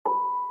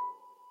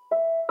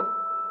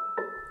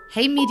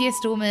Hey Media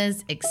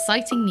Stormers,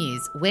 exciting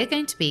news. We're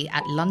going to be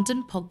at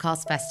London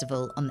Podcast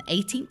Festival on the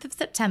 18th of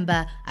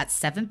September at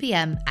 7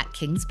 p.m. at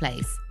King's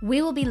Place.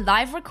 We will be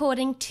live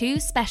recording 2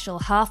 special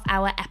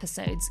half-hour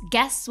episodes.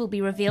 Guests will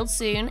be revealed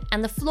soon,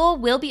 and the floor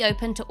will be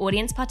open to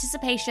audience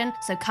participation,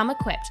 so come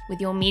equipped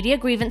with your media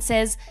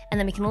grievances, and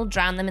then we can all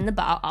drown them in the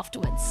bar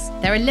afterwards.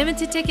 There are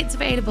limited tickets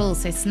available,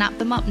 so snap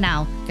them up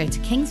now. Go to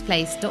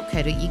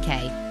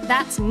kingsplace.co.uk.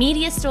 That's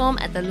Media Storm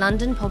at the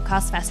London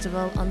Podcast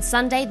Festival on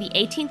Sunday, the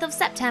 18th of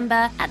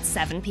September at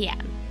 7 p.m.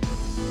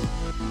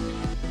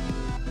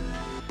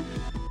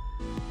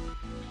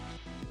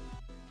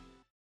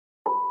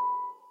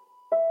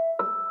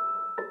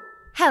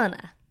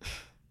 Helena,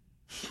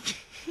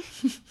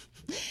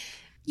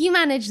 you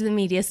manage the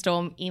Media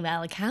Storm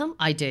email account.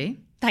 I do.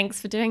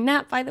 Thanks for doing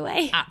that, by the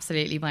way.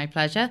 Absolutely my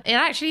pleasure. It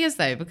actually is,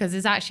 though, because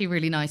it's actually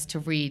really nice to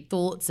read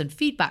thoughts and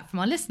feedback from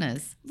our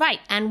listeners. Right,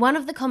 and one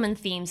of the common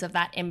themes of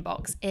that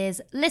inbox is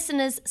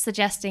listeners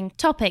suggesting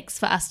topics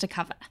for us to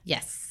cover.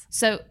 Yes.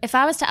 So if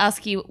I was to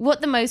ask you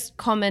what the most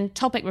common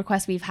topic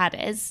request we've had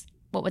is,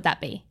 what would that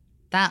be?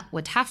 That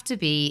would have to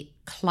be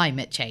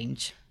climate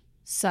change.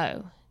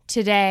 So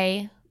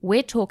today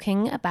we're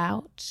talking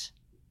about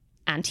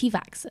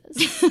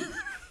anti-vaxxers.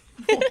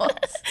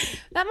 What?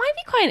 That might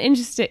be quite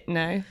interesting.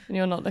 No,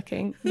 you're not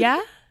looking.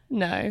 Yeah?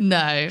 No.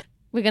 No.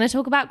 We're going to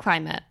talk about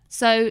climate.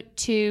 So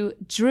to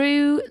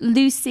Drew,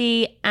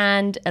 Lucy,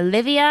 and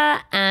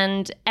Olivia,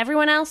 and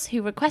everyone else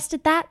who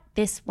requested that,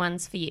 this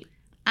one's for you.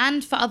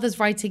 And for others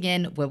writing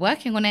in, we're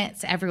working on it.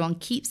 So everyone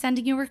keep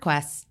sending your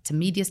requests to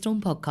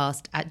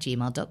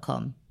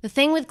mediastormpodcast@gmail.com. The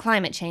thing with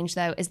climate change,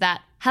 though, is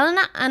that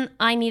Helena and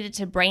I needed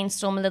to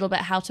brainstorm a little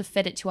bit how to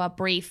fit it to our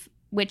brief,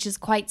 which is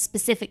quite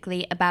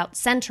specifically about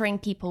centering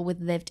people with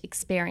lived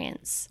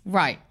experience.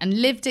 Right,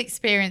 and lived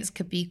experience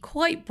could be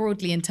quite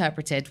broadly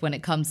interpreted when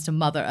it comes to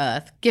Mother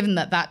Earth, given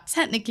that that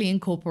technically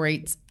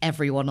incorporates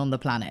everyone on the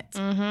planet.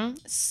 Mm-hmm.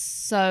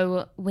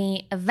 So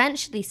we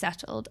eventually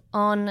settled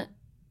on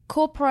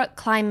corporate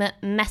climate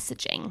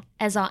messaging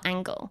as our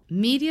angle.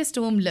 Media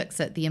Storm looks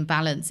at the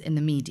imbalance in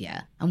the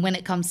media, and when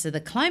it comes to the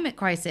climate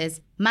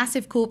crisis,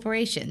 massive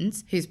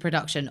corporations, whose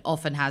production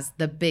often has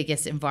the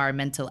biggest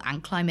environmental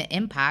and climate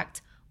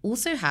impact,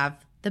 also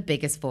have the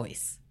biggest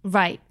voice.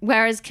 Right,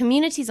 whereas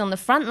communities on the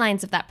front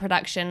lines of that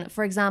production,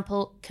 for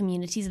example,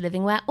 communities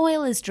living where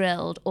oil is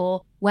drilled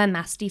or where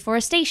mass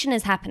deforestation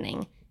is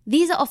happening,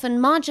 these are often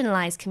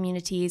marginalised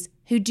communities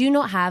who do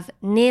not have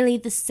nearly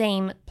the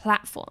same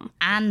platform.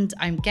 And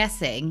I'm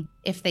guessing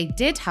if they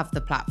did have the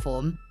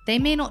platform, they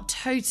may not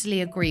totally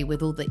agree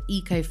with all the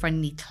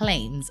eco-friendly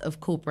claims of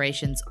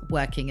corporations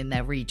working in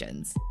their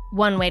regions.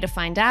 One way to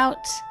find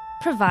out,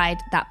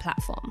 provide that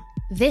platform.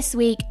 This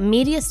week,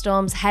 Media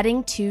Storm's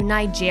heading to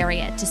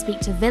Nigeria to speak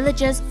to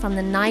villagers from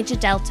the Niger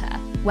Delta,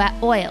 where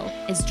oil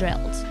is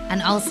drilled.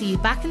 And I'll see you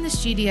back in the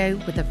studio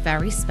with a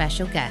very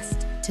special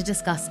guest to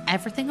discuss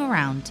everything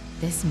around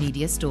this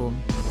media storm.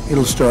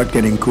 It'll start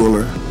getting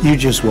cooler. You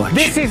just watch.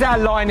 This is our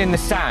line in the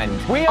sand.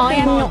 I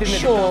am not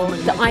sure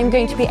that I'm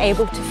going to be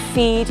able to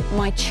feed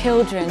my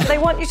children. They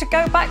want you to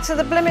go back to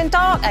the blimmin'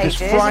 dark ages.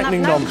 It's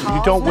frightening nonsense.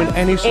 You don't win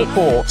any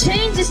support.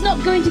 Change is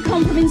not going to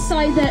come from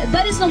inside there.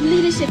 That is not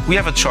leadership. We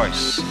have a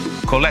choice: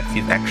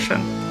 collective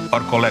action or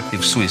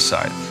collective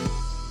suicide.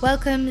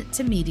 Welcome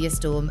to Media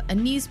Storm, a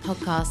news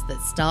podcast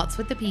that starts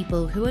with the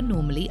people who are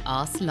normally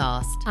asked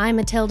last. I'm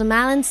Matilda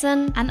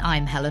Mallinson. And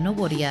I'm Helena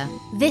Warrior.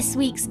 This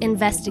week's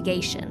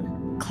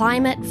investigation: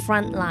 Climate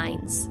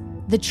Frontlines.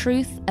 The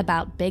truth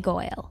about big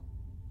oil.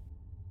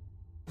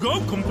 Go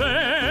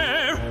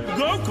compare!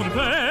 Go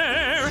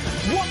compare!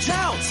 Watch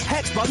out!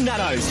 Hexbug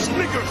nanos!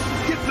 Snickers,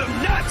 get them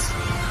nuts!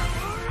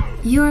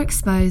 You're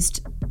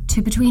exposed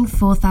to between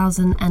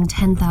 4,000 and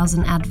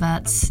 10,000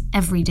 adverts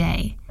every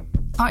day.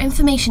 Our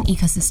information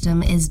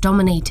ecosystem is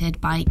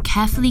dominated by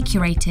carefully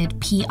curated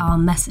PR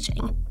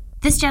messaging.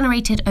 This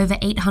generated over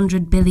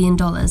 $800 billion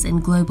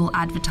in global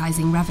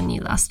advertising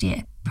revenue last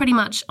year, pretty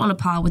much on a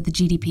par with the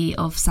GDP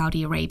of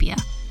Saudi Arabia.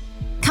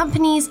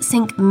 Companies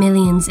sink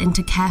millions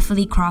into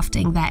carefully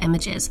crafting their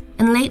images,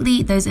 and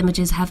lately those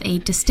images have a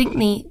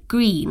distinctly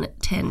green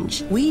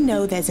tinge. We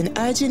know there's an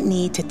urgent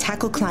need to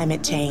tackle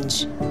climate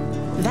change.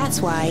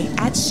 That's why,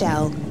 at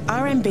Shell,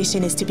 our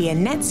ambition is to be a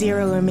net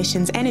zero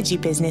emissions energy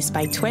business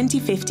by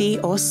 2050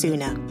 or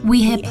sooner.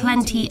 We hear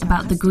plenty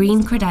about the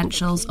green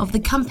credentials of the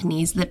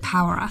companies that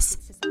power us.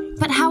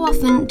 But how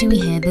often do we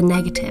hear the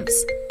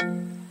negatives?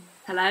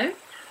 Hello?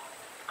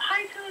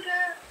 Hi,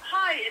 Tilda.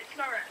 Hi, it's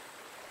Lauren.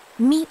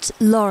 Meet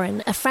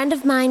Lauren, a friend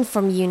of mine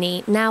from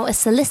uni, now a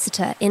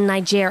solicitor in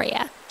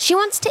Nigeria. She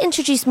wants to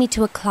introduce me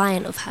to a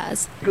client of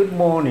hers. Good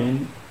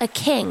morning. A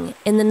king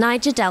in the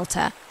Niger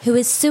Delta who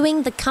is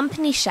suing the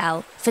company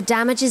Shell for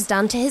damages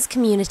done to his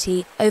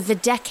community over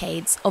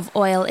decades of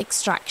oil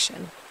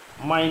extraction.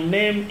 My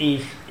name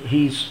is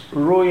His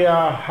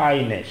Royal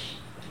Highness,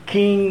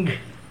 King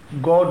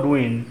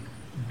Godwin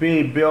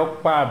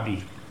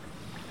Bebeokpabi.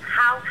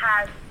 How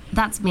has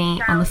That's me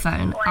on the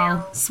phone.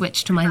 I'll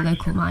switch to my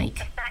local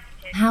mic.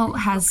 How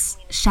has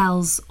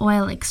Shell's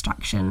oil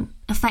extraction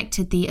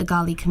affected the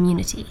Agali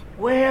community?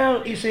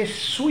 Well, it's a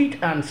sweet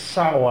and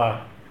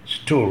sour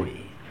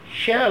story.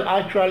 Shell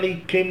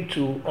actually came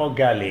to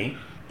Agali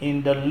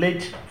in the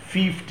late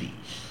 50s.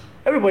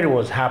 Everybody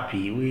was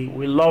happy.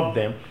 We loved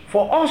them.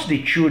 For us,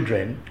 the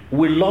children,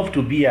 we love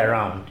to be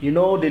around. You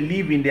know, they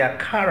live in their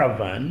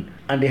caravan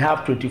and they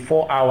have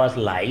 24 hours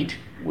light.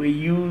 We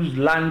use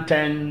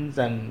lanterns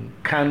and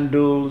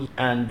candles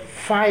and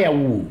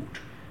firewood.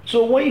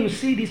 So when you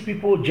see these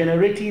people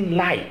generating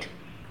light,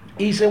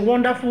 it's a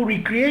wonderful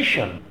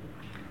recreation.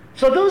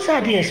 So those are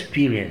the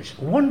experience,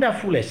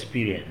 wonderful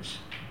experience.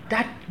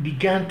 That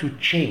began to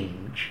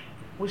change.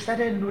 We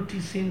started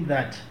noticing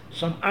that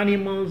some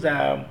animals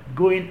are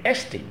going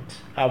extinct.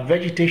 Our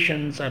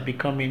vegetations are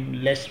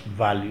becoming less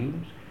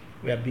valued.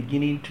 We are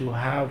beginning to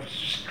have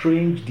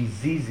strange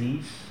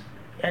diseases.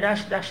 And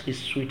that's the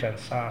sweet and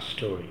sour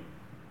story.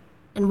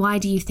 And why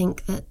do you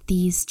think that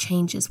these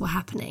changes were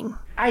happening?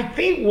 I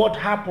think what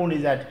happened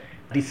is that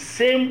the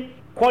same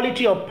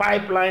quality of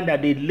pipeline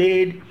that they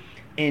laid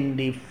in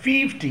the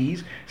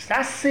 50s,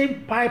 that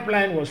same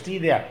pipeline was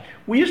still there.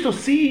 We used to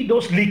see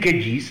those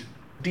leakages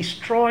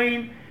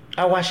destroying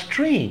our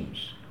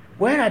streams.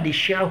 Where are the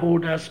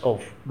shareholders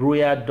of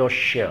Royal Dutch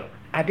Shell?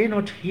 Are they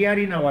not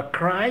hearing our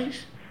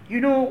cries? You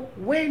know,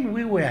 when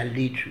we were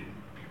little,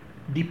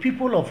 the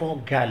people of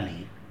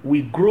Agali,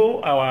 we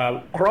grow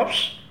our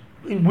crops,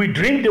 we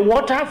drink the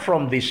water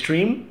from the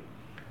stream,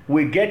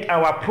 we get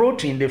our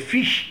protein, the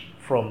fish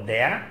from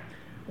there,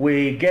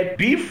 we get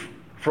beef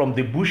from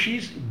the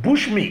bushes,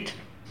 bushmeat.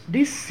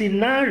 This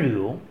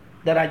scenario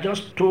that I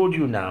just told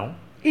you now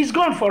is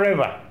gone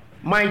forever.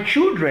 My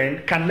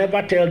children can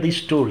never tell these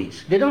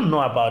stories. They don't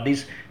know about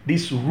these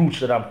roots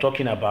that I'm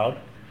talking about,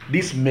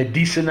 these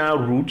medicinal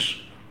roots.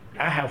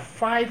 I have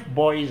 5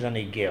 boys and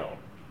a girl.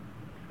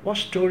 What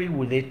story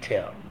will they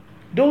tell?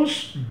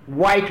 Those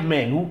white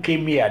men who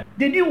came here,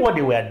 they knew what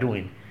they were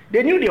doing.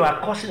 They knew they were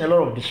causing a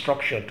lot of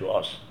destruction to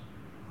us.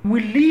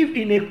 We live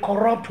in a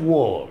corrupt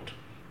world.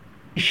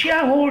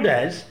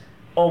 Shareholders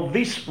of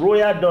this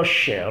Royal Dutch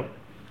Shell,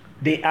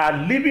 they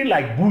are living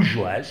like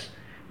bourgeois,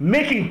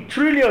 making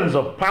trillions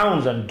of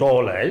pounds and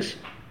dollars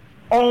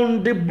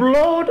on the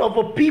blood of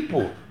a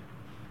people.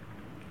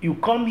 You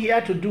come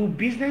here to do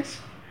business,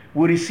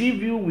 we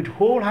receive you with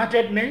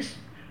wholeheartedness,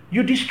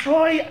 you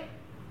destroy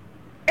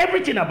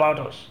everything about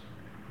us.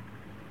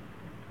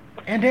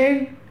 And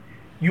then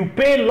you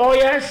pay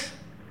lawyers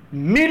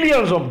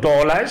millions of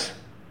dollars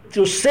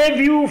to save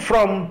you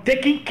from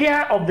taking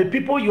care of the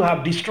people you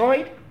have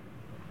destroyed.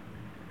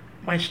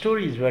 My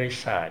story is very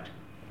sad.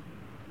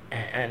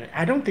 And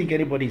I don't think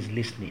anybody is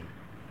listening.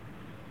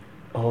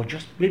 Or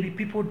just maybe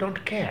people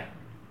don't care.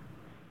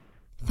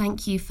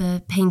 Thank you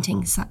for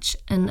painting such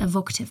an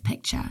evocative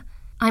picture.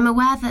 I'm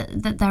aware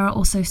that there are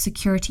also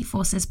security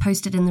forces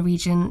posted in the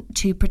region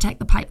to protect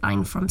the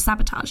pipeline from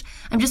sabotage.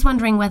 I'm just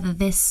wondering whether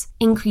this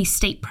increased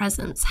state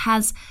presence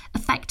has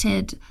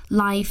affected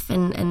life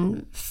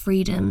and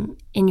freedom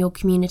in your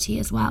community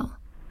as well.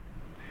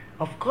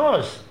 Of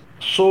course,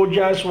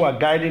 soldiers who are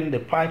guiding the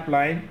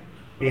pipeline,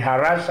 they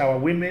harass our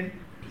women.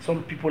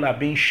 Some people are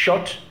being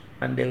shot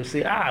and they'll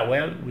say,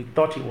 well, we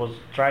thought he was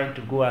trying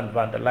to go and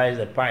vandalize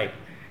the pipe.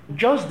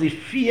 Just the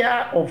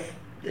fear of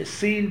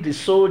seeing the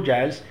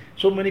soldiers,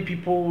 so many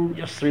people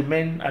just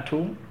remain at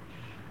home.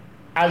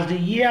 As the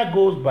year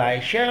goes by,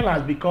 Shell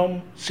has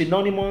become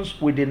synonymous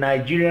with the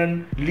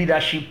Nigerian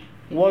leadership.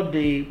 What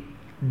they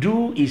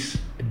do is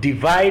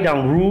divide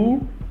and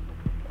rule,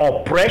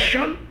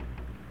 oppression,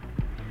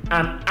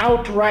 and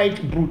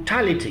outright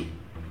brutality.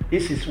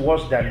 This is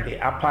worse than the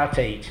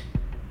apartheid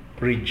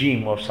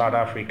regime of South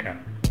Africa.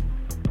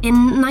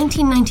 In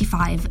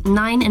 1995,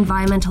 9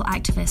 environmental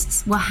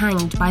activists were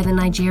hanged by the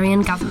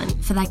Nigerian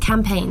government for their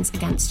campaigns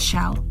against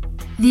Shell.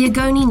 The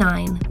Ogoni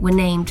 9 were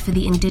named for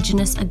the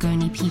indigenous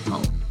Ogoni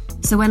people.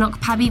 So when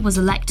Okpabi was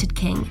elected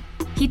king,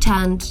 he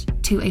turned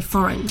to a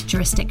foreign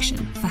jurisdiction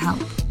for help.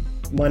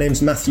 My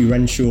name's Matthew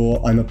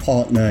Renshaw. I'm a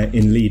partner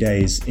in Lee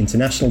Day's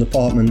international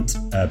department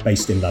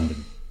based in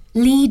London.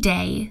 Lee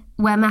Day,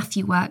 where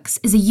Matthew works,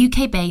 is a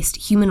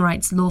UK-based human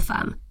rights law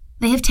firm.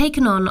 They have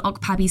taken on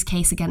Okpabi's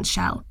case against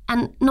Shell,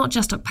 and not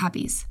just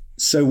Okpabi's.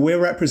 So we're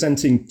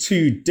representing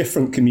 2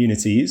 different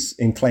communities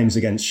in claims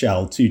against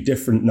Shell, 2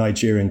 different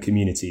Nigerian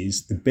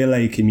communities, the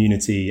Bile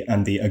community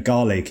and the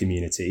Agale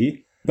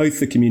community.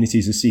 Both the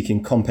communities are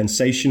seeking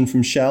compensation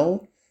from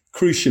Shell.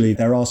 Crucially,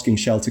 they're asking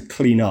Shell to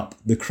clean up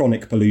the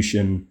chronic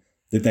pollution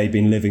that they've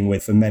been living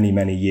with for many,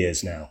 many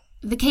years now.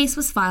 The case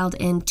was filed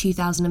in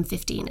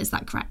 2015, is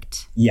that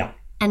correct? Yeah.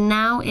 And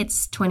now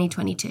it's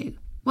 2022.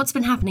 What's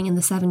been happening in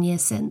the 7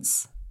 years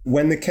since?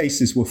 When the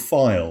cases were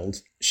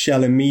filed,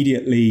 Shell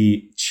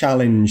immediately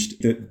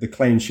challenged that the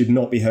claims should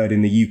not be heard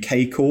in the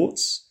UK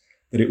courts,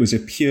 that it was a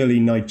purely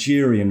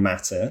Nigerian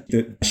matter,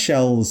 that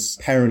Shell's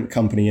parent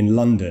company in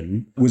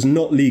London was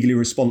not legally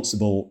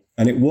responsible.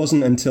 And it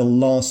wasn't until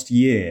last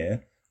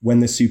year when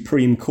the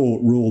Supreme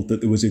Court ruled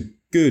that there was a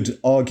good,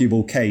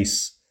 arguable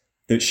case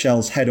that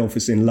Shell's head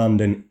office in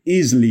London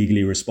is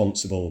legally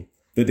responsible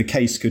that the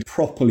case could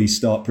properly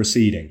start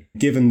proceeding.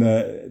 Given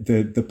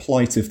the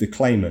plight of the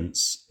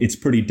claimants, it's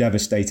pretty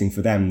devastating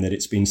for them that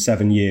it's been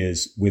 7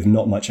 years with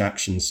not much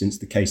action since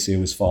the case here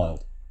was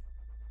filed.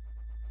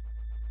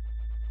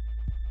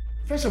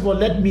 First of all,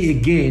 let me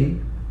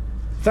again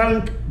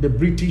thank the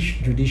British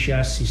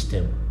judicial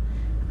system.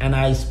 And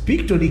I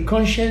speak to the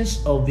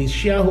conscience of the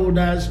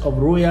shareholders of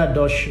Royal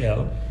Dutch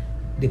Shell.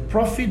 The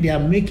profit they are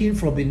making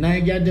from the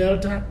Niger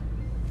Delta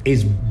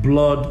is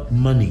blood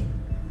money.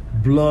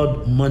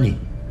 Blood money.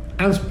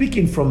 I'm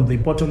speaking from the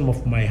bottom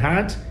of my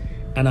heart,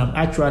 and I'm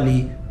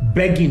actually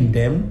begging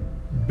them.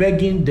 There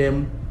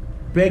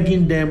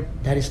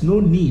is no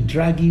need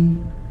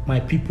dragging my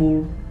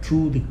people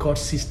through the court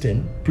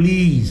system.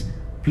 Please,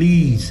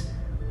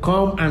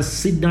 come and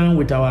sit down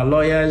with our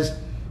lawyers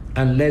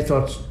and let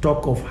us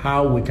talk of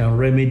how we can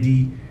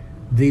remedy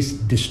this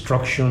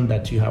destruction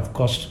that you have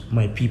caused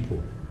my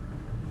people.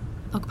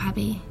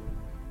 Okpabi,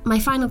 my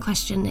final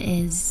question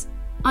is,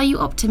 are you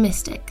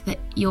optimistic that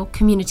your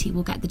community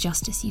will get the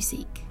justice you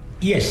seek?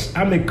 Yes,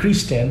 I'm a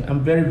Christian. I'm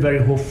very,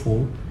 very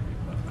hopeful.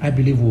 I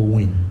believe we'll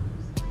win.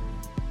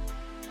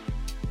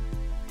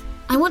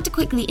 I want to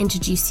quickly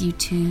introduce you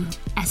to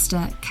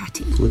Esther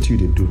Kati. What do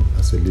you do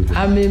as a living?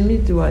 I'm a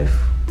midwife.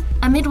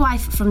 A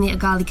midwife from the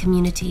Agali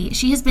community,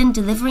 she has been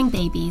delivering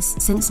babies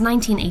since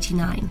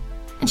 1989.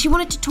 And she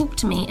wanted to talk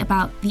to me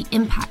about the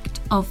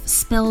impact of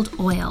spilled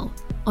oil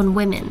on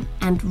women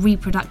and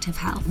reproductive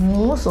health.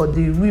 Most of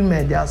the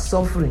women, they are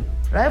suffering.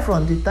 Right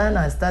from the time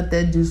I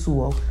started this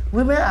work,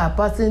 women are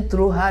passing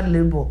through hard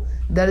labor.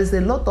 There is a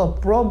lot of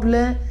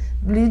problem,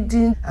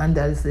 bleeding, and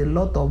there is a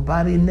lot of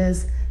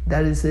barrenness.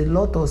 There is a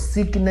lot of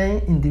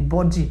sickness in the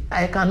body.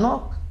 I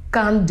cannot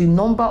count the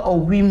number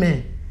of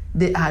women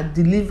they are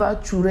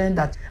delivered children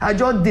that I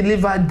just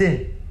delivered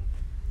them.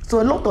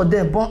 So a lot of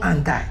them born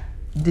and die.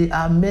 There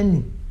are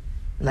many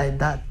like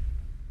that.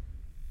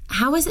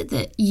 How is it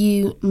that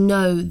you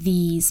know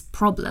these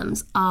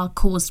problems are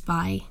caused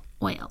by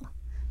oil?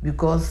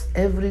 Because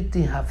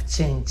everything have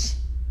changed.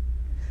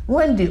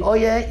 When the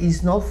oil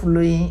is not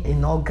flowing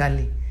in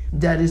Agali,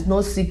 there is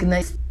no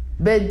sickness.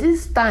 But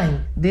this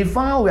time, the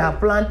farm we are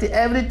planting,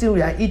 everything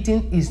we are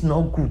eating is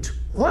not good.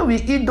 When we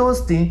eat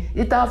those things,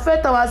 it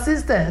affects our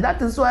system.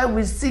 That is why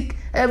we sick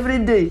every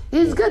day.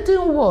 It's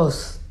getting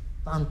worse.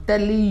 I'm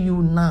telling you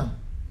now,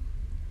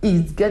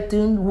 it's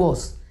getting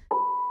worse.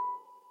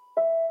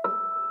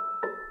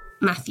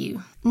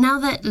 Matthew, now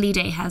that Lide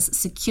has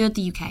secured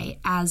the UK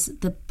as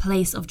the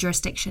place of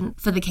jurisdiction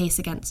for the case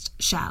against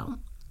Shell,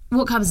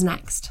 what comes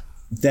next?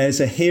 There's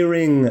a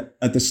hearing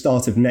at the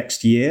start of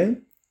next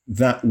year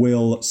that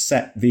will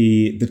set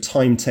the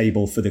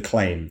timetable for the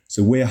claim.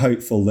 So we're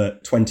hopeful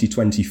that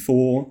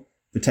 2024,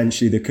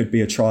 potentially there could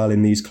be a trial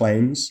in these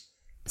claims.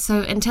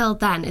 So until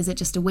then, is it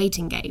just a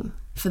waiting game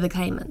for the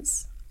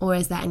claimants? Or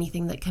is there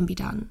anything that can be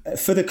done?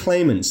 For the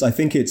claimants, I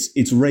think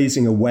it's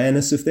raising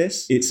awareness of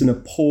this. It's an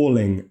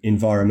appalling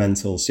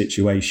environmental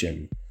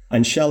situation.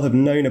 And Shell have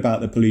known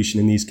about the pollution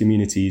in these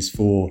communities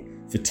for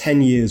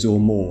 10 years or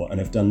more and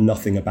have done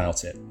nothing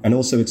about it. And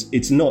also,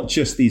 it's not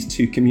just these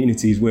two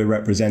communities we're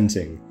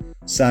representing.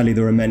 Sadly,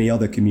 there are many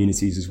other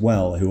communities as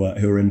well who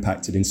are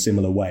impacted in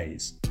similar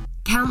ways.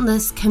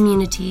 Countless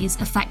communities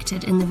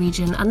affected in the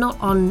region are not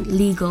on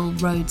legal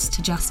roads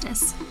to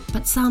justice,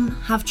 but some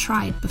have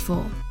tried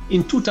before.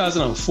 In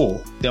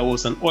 2004, there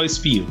was an oil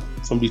spill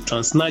from the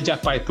Trans-Niger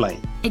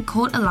pipeline. It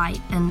caught alight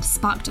and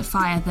sparked a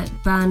fire that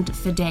burned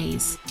for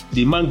days.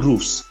 The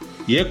mangroves,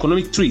 the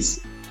economic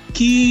trees,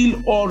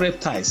 kill all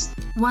reptiles.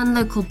 One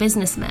local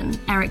businessman,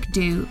 Eric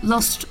Du,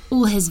 lost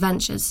all his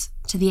ventures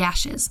to the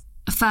ashes.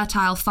 A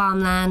fertile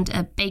farmland,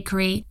 a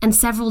bakery, and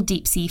several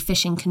deep-sea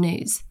fishing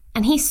canoes.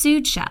 And he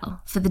sued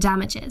Shell for the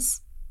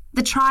damages.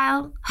 The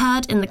trial,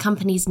 heard in the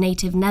company's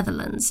native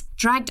Netherlands,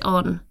 dragged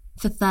on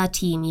for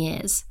 13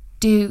 years.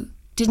 Du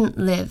didn't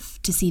live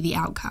to see the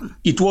outcome.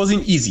 It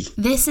wasn't easy.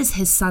 This is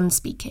his son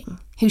speaking,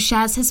 who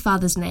shares his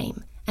father's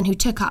name and who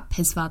took up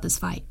his father's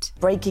fight.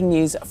 Breaking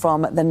news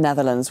from the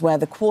Netherlands, where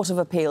the Court of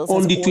Appeals...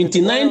 On the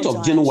 29th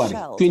of January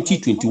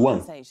 2021,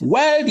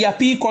 while the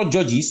appeal court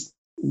judges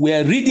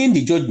were reading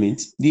the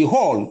judgment, the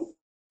hall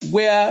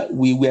where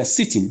we were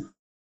sitting,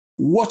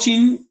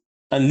 watching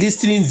and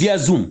listening via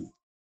Zoom,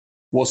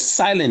 was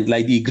silent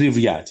like the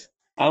graveyard.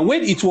 And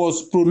when it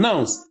was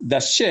pronounced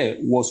that Shell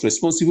was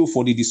responsible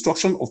for the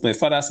destruction of my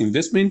father's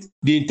investment,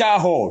 the entire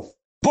hall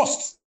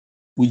burst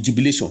with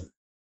jubilation.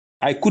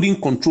 I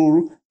couldn't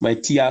control my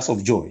tears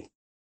of joy.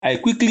 I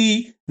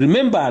quickly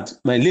remembered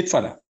my late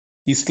father,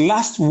 his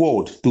last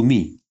word to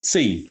me,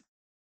 saying,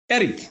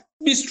 "Eric,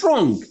 be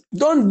strong,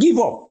 don't give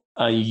up,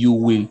 and you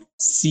will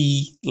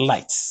see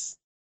light,"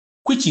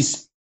 which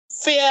is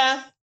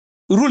fair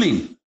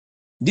ruling.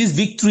 This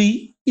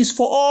victory is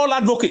for all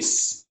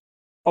advocates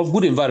of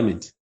good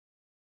environment.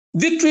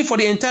 Victory for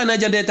the entire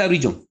Niger Delta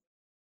region.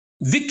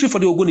 Victory for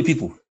the Ogoni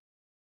people.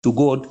 To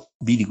God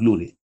be the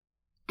glory.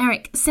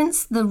 Eric,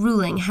 since the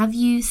ruling, have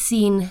you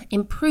seen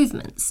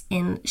improvements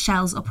in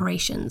Shell's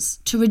operations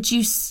to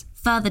reduce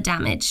further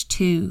damage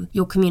to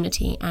your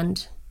community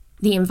and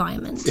the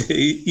environment.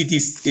 It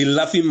is a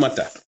laughing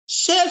matter.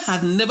 Shell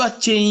had never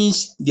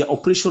changed their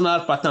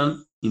operational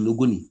pattern in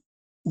Ogoni.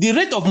 The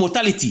rate of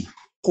mortality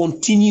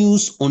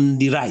continues on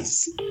the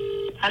rise.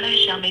 Hello,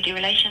 Shell Media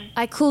Relations.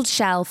 I called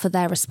Shell for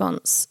their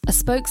response. A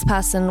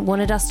spokesperson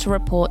wanted us to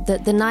report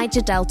that the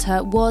Niger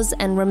Delta was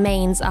and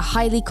remains a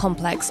highly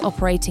complex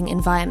operating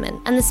environment,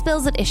 and the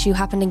spills at issue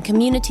happened in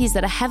communities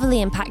that are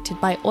heavily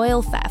impacted by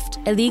oil theft,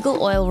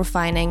 illegal oil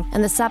refining,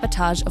 and the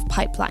sabotage of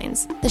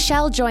pipelines. The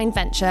Shell joint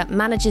venture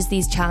manages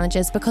these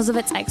challenges because of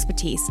its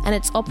expertise and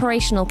its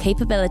operational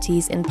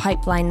capabilities in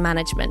pipeline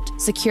management,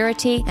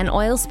 security, and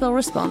oil spill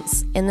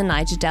response in the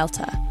Niger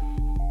Delta.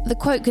 The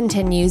quote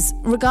continues,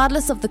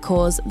 regardless of the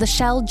cause, the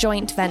Shell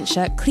joint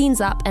venture cleans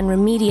up and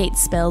remediates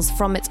spills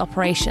from its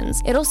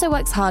operations. It also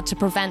works hard to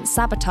prevent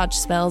sabotage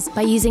spills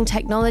by using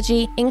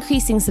technology,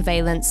 increasing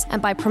surveillance,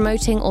 and by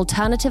promoting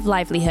alternative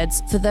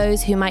livelihoods for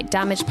those who might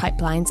damage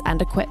pipelines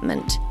and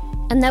equipment.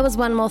 And there was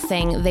one more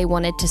thing they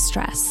wanted to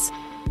stress.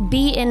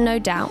 Be in no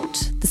doubt,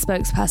 the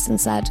spokesperson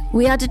said.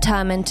 We are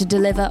determined to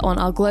deliver on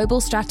our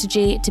global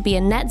strategy to be a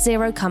net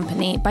zero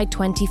company by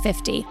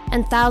 2050,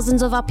 and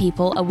thousands of our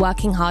people are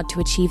working hard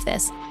to achieve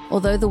this,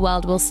 although the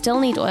world will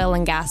still need oil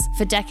and gas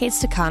for decades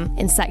to come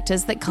in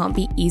sectors that can't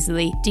be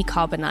easily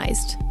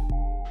decarbonized.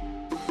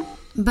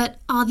 But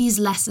are these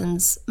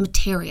lessons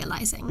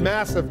materializing?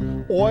 Massive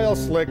oil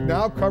slick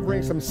now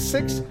covering some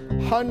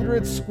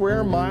 600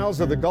 square miles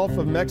of the Gulf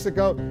of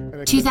Mexico.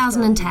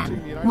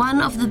 2010,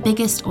 one of the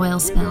biggest oil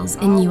spills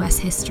in US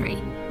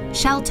history.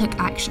 Shell took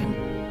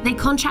action. They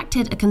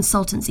contracted a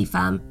consultancy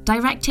firm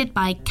directed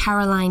by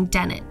Caroline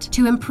Dennett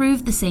to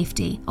improve the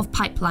safety of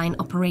pipeline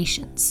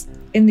operations.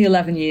 In the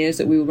 11 years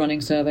that we were running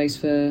surveys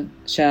for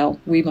Shell,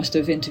 we must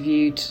have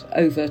interviewed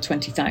over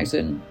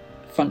 20,000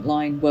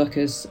 frontline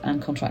workers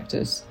and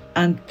contractors.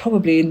 And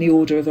probably in the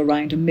order of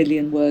around 1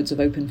 million words of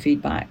open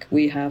feedback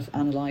we have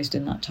analysed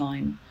in that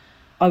time.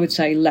 I would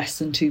say less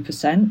than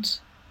 2%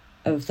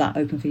 of that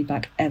open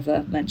feedback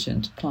ever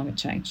mentioned climate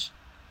change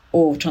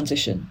or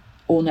transition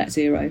or net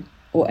zero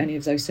or any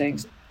of those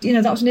things.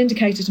 That was an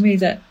indicator to me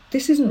that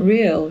this isn't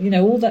real.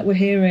 All that we're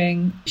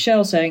hearing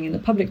Shell saying in the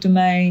public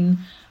domain,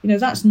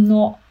 that's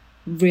not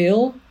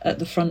real at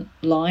the front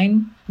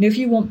line. If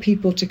you want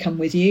people to come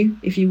with you,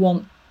 if you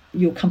want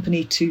your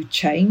company to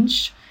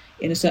change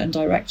in a certain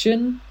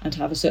direction and to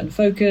have a certain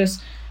focus,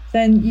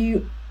 then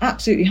you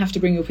absolutely have to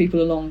bring your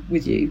people along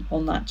with you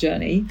on that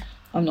journey.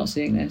 I'm not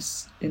seeing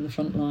this in the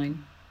front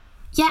line.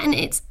 Yeah, and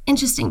it's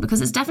interesting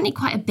because it's definitely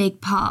quite a big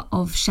part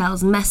of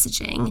Shell's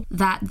messaging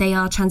that they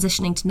are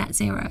transitioning to net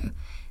zero.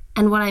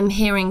 And what I'm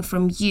hearing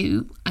from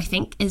you, I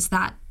think, is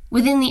that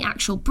within the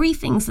actual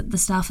briefings that the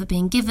staff are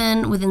being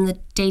given, within the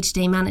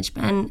day-to-day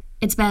management,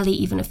 it's barely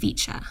even a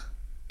feature.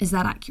 Is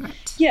that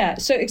accurate? Yeah,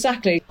 so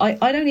exactly.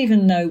 I don't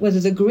even know whether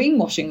the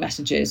greenwashing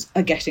messages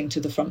are getting to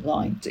the front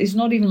line. It's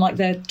not even like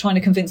they're trying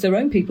to convince their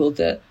own people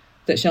that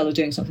Shell are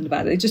doing something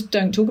about it. They just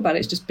don't talk about it.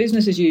 It's just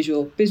business as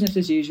usual, business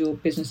as usual,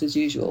 business as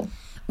usual.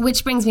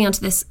 Which brings me on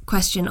to this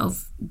question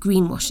of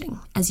greenwashing,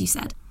 as you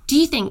said. Do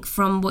you think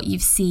from what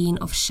you've seen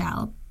of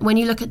Shell, when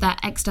you look at their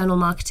external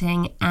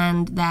marketing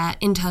and their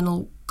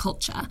internal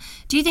culture,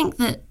 do you think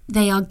that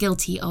they are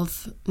guilty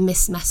of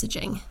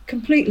mismessaging?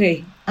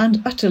 Completely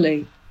and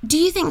utterly. Do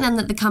you think then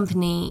that the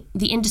company,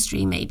 the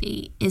industry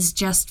maybe, is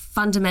just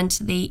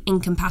fundamentally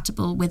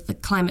incompatible with the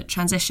climate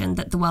transition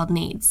that the world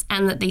needs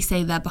and that they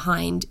say they're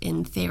behind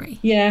in theory?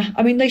 Yeah,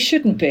 they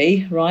shouldn't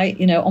be, right?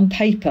 On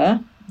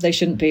paper, they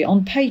shouldn't be.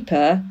 On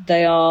paper,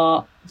 they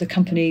are the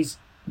companies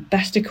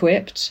best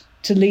equipped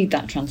to lead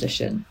that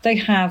transition. They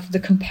have the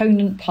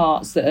component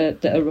parts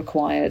that are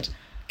required.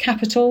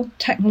 Capital,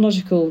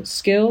 technological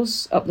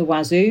skills up the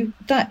wazoo.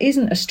 That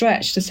isn't a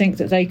stretch to think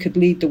that they could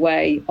lead the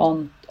way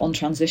on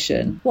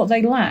transition. What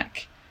they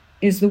lack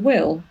is the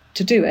will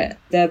to do it.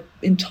 Their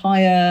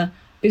entire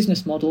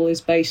business model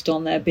is based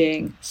on there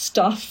being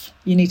stuff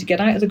you need to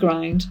get out of the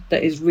ground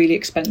that is really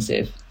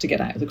expensive to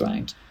get out of the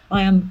ground.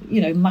 I am,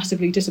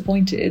 massively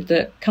disappointed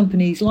that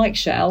companies like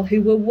Shell,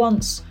 who were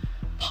once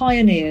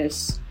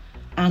pioneers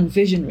and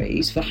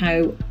visionaries for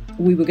how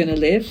we were going to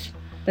live,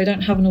 they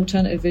don't have an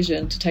alternative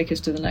vision to take us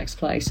to the next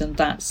place, and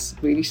that's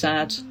really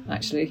sad,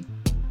 actually.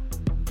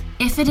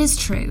 If it is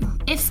true,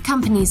 if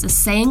companies are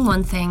saying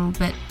one thing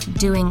but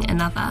doing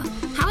another,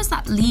 how is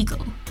that legal?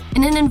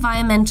 In an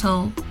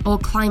environmental or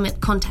climate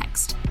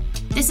context,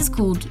 this is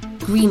called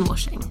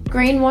greenwashing.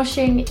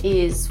 Greenwashing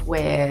is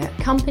where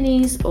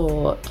companies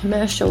or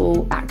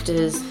commercial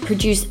actors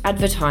produce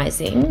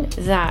advertising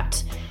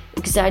that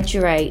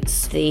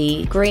exaggerates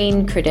the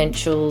green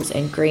credentials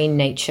and green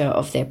nature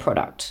of their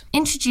product.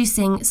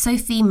 Introducing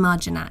Sophie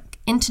Marjanac,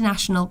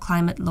 international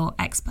climate law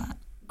expert.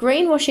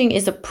 Greenwashing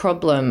is a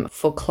problem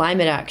for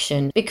climate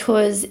action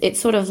because it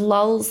sort of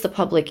lulls the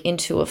public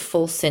into a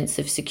false sense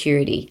of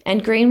security.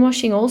 And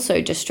greenwashing also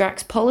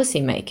distracts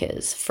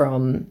policymakers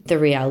from the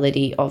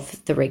reality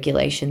of the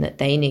regulation that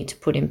they need to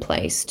put in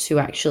place to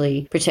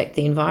actually protect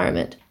the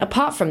environment,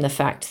 apart from the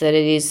fact that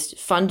it is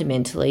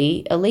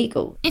fundamentally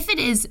illegal. If it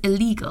is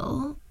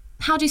illegal,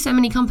 How do so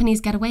many companies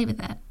get away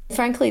with it?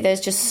 Frankly, there's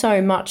just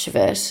so much of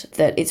it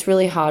that it's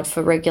really hard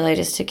for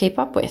regulators to keep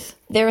up with.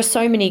 There are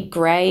so many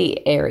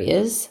grey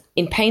areas.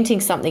 In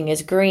painting something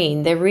as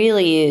green, there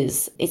really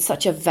is. It's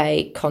such a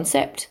vague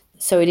concept,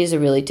 so it is a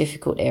really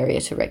difficult area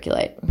to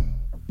regulate.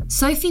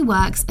 Sophie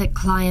works at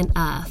Client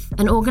Earth,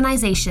 an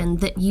organisation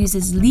that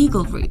uses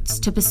legal routes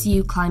to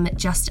pursue climate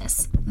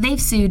justice.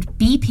 They've sued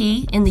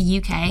BP in the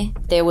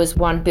UK. There was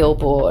one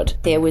billboard.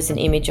 There was an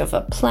image of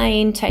a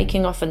plane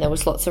taking off and there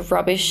was lots of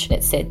rubbish.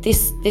 It said,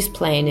 this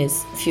plane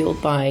is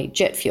fueled by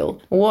jet fuel.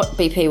 What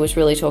BP was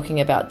really talking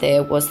about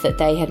there was that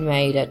they had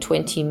made a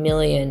 $20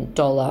 million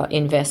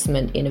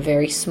investment in a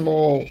very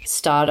small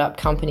startup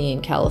company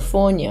in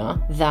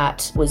California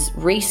that was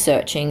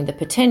researching the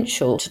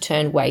potential to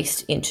turn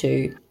waste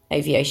into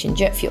aviation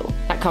jet fuel.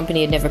 That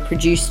company had never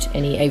produced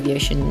any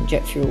aviation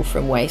jet fuel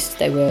from waste.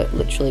 They were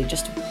literally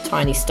just a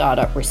tiny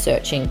startup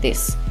researching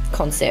this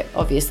concept,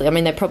 obviously. I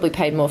mean, they probably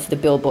paid more for the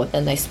billboard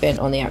than they spent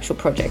on the actual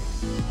project.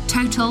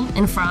 Total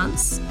in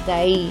France.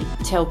 They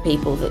tell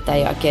people that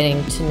they are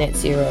getting to net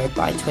zero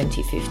by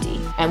 2050.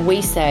 And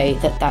we say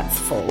that that's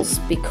false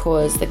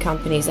because the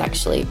company is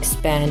actually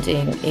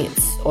expanding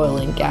its oil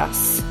and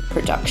gas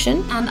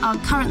production. And are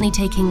currently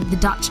taking the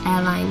Dutch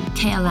airline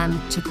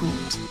KLM to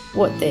court.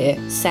 What they're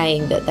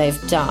saying that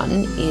they've done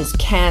is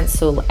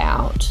cancel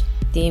out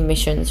the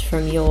emissions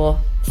from your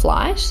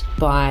flight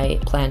by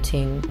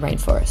planting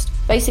rainforest.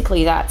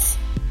 Basically, that's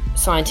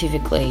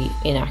scientifically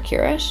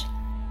inaccurate.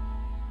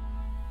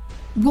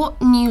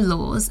 What new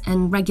laws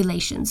and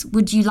regulations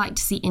would you like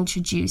to see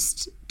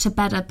introduced to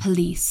better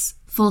police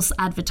false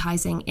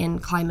advertising in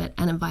climate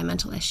and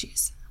environmental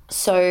issues?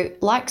 So,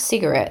 like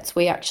cigarettes,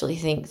 we actually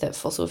think that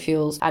fossil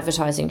fuels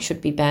advertising should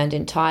be banned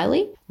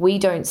entirely. We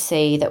don't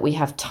see that we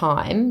have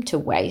time to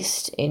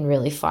waste in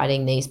really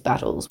fighting these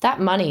battles. That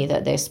money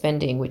that they're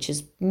spending, which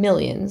is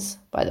millions,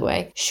 by the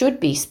way, should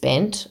be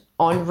spent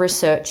on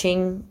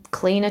researching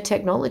cleaner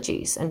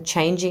technologies and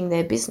changing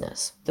their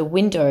business. The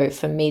window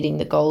for meeting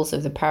the goals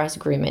of the Paris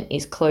Agreement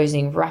is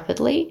closing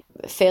rapidly.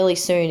 Fairly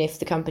soon, if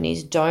the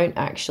companies don't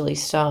actually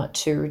start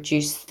to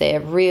reduce their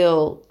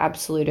real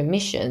absolute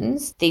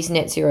emissions, these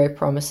net zero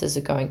promises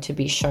are going to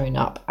be shown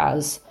up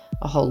as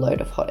a whole load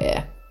of hot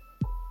air.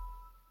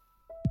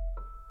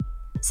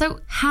 So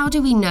how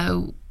do we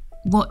know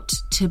what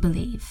to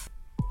believe?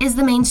 Is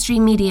the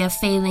mainstream media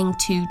failing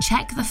to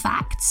check the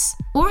facts?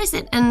 Or is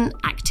it an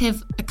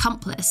active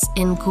accomplice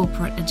in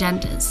corporate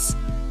agendas?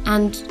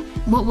 And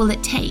what will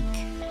it take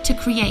to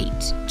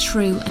create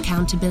true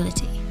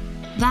accountability?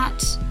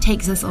 That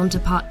takes us on to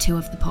part 2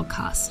 of the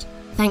podcast.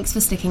 Thanks for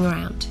sticking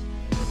around.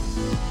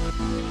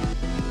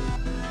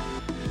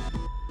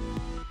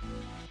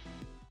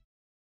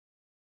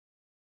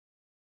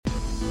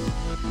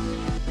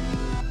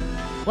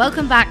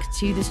 Welcome back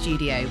to the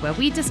studio, where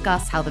we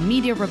discuss how the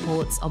media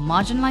reports on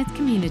marginalised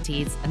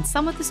communities and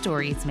some of the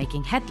stories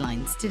making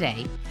headlines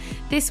today.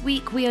 This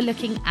week we are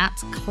looking at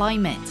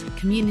climate,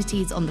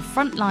 communities on the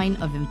front line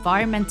of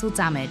environmental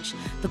damage,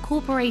 the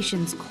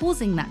corporations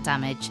causing that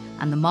damage,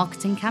 and the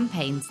marketing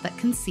campaigns that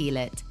conceal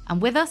it.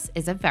 And with us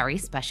is a very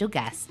special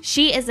guest.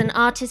 She is an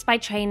artist by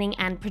training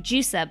and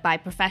producer by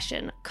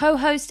profession,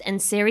 co-host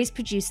and series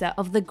producer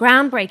of the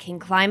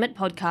groundbreaking climate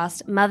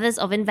podcast Mothers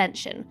of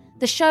Invention.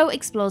 The show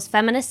explores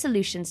feminist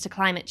solutions to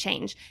climate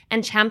change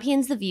and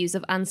champions the views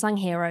of unsung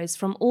heroes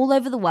from all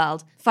over the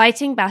world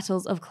fighting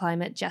battles of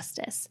climate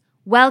justice.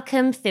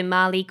 Welcome,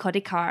 Thimali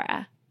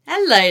Kodikara.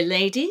 Hello,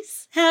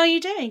 ladies. How are you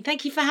doing?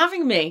 Thank you for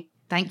having me.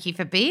 Thank you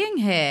for being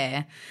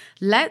here.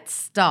 Let's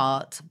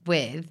start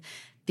with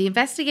the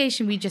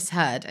investigation we just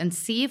heard and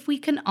see if we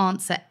can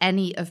answer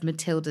any of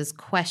Matilda's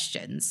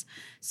questions.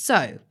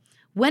 So,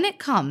 when it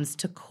comes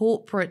to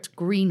corporate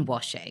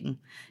greenwashing,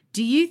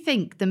 do you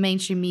think the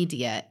mainstream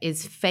media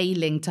is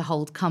failing to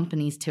hold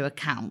companies to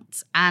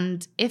account?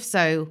 And if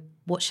so,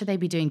 what should they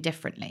be doing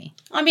differently?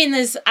 I mean,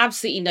 there's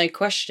absolutely no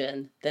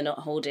question they're not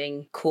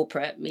holding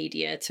corporate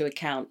media to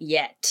account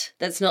yet.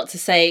 That's not to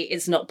say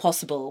it's not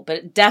possible,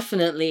 but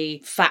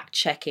definitely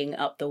fact-checking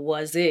up the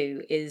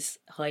wazoo is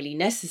highly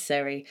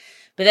necessary.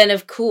 But then,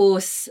 of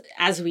course,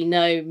 as we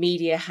know,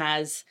 media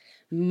has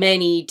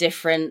many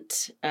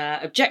different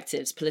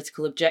objectives,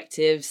 political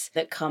objectives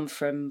that come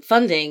from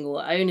funding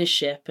or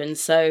ownership. And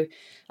so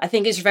I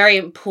think it's very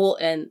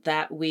important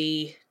that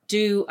we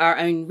do our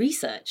own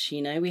research.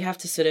 You know, we have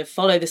to sort of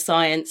follow the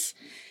science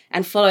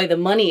and follow the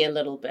money a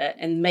little bit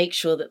and make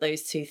sure that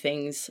those two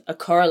things are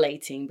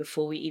correlating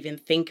before we even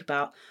think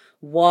about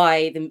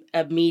why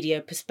a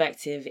media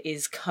perspective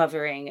is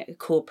covering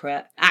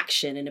corporate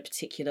action in a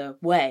particular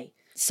way.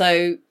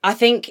 So I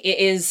think it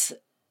is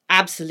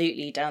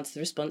absolutely down to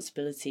the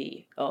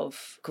responsibility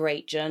of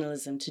great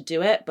journalism to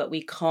do it, but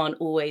we can't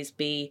always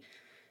be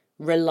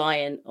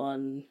reliant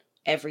on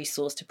every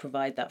source to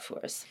provide that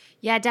for us.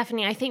 Yeah,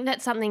 definitely. I think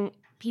that's something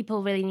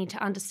people really need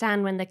to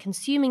understand when they're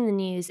consuming the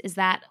news, is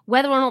that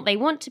whether or not they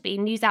want to be,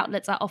 news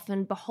outlets are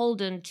often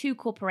beholden to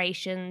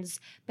corporations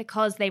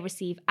because they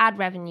receive ad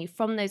revenue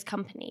from those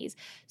companies.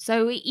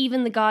 So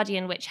even The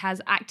Guardian, which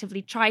has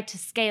actively tried to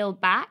scale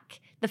back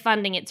the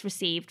funding it's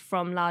received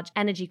from large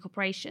energy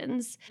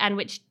corporations, and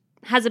which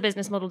has a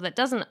business model that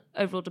doesn't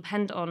overall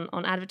depend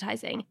on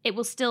advertising, it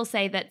will still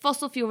say that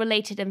fossil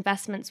fuel-related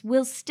investments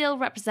will still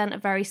represent a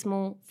very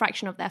small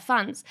fraction of their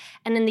funds.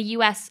 And in the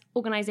US,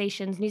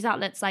 organizations, news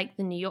outlets like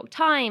the New York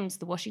Times,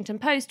 the Washington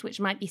Post,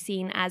 which might be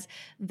seen as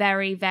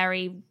very,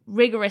 very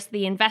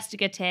rigorously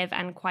investigative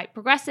and quite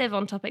progressive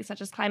on topics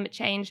such as climate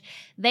change,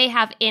 they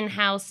have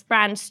in-house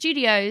brand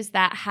studios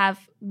that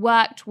have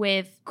worked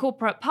with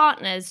corporate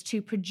partners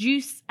to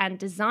produce and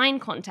design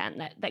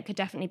content that could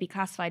definitely be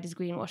classified as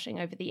greenwashing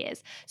over the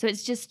years. So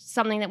it's just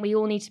something that we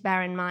all need to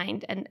bear in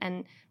mind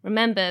and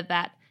remember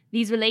that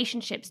these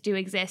relationships do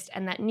exist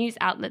and that news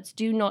outlets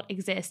do not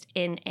exist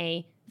in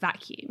a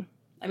vacuum.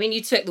 I mean,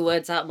 you took the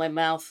words out of my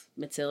mouth,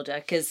 Matilda,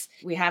 because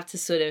we have to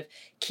sort of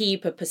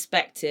keep a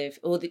perspective,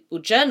 or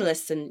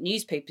journalists and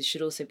newspapers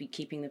should also be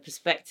keeping the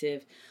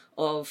perspective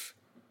of,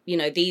 you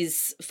know,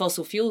 these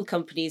fossil fuel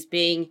companies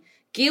being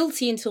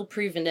guilty until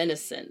proven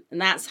innocent.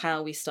 And that's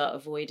how we start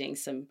avoiding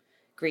some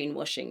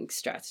greenwashing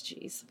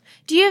strategies.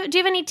 Do you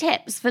have any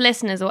tips for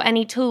listeners or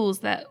any tools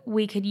that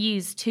we could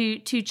use to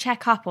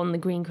check up on the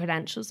green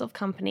credentials of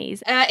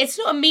companies? It's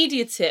not a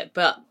media tip,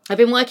 but I've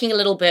been working a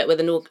little bit with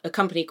a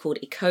company called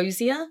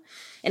Ecosia.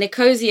 And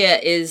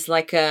Ecosia is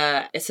like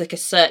a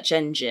search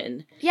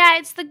engine. Yeah,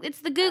 it's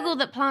the Google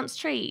that plants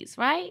trees,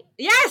 right?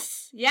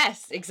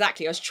 Yes,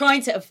 exactly. I was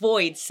trying to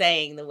avoid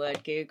saying the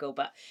word Google,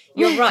 but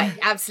you're right.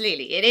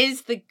 Absolutely. It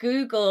is the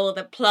Google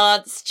that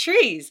plants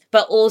trees.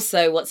 But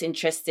also what's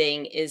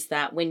interesting is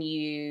that when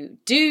you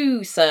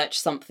do search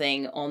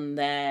something on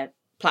their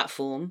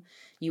platform,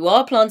 you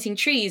are planting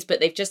trees, but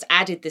they've just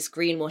added this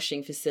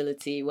greenwashing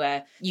facility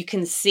where you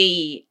can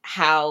see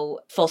how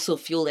fossil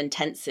fuel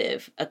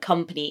intensive a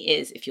company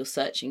is if you're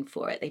searching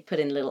for it. They put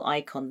in little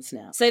icons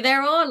now. So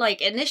there are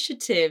like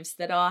initiatives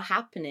that are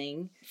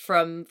happening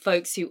from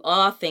folks who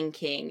are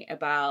thinking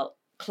about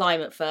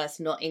climate first,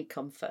 not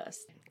income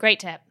first. Great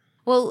tip.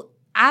 Well,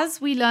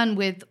 as we learn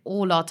with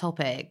all our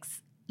topics,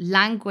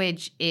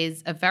 language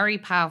is a very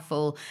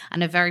powerful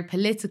and a very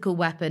political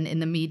weapon in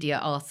the media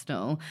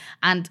arsenal,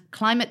 and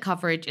climate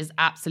coverage is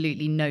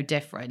absolutely no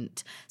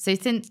different. So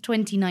since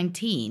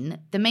 2019,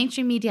 the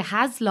mainstream media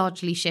has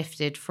largely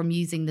shifted from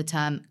using the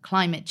term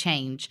climate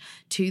change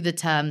to the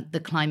term the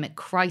climate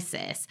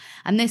crisis.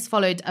 And this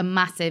followed a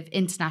massive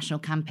international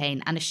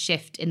campaign and a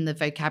shift in the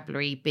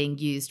vocabulary being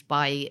used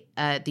by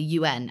the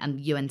UN and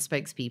UN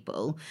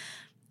spokespeople.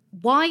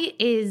 Why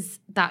is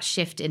that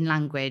shift in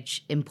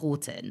language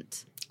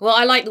important? Well,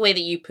 I like the way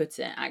that you put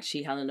it,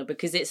 actually, Helena,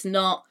 because it's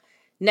not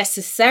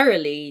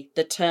necessarily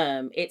the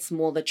term. It's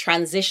more the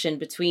transition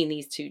between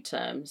these two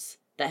terms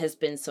that has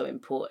been so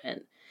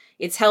important.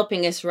 It's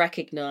helping us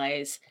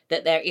recognize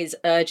that there is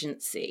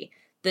urgency.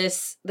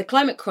 The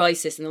climate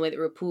crisis and the way that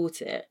we report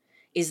it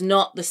is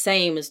not the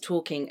same as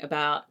talking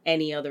about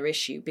any other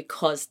issue,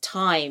 because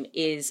time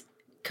is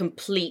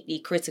completely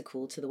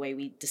critical to the way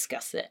we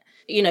discuss it.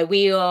 You know,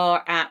 we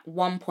are at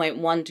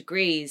 1.1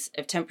 degrees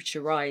of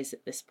temperature rise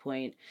at this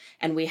point,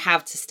 and we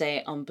have to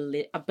stay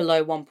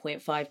below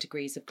 1.5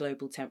 degrees of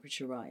global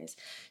temperature rise.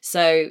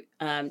 So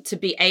to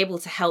be able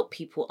to help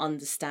people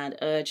understand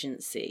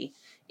urgency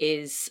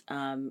is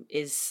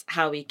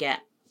how we get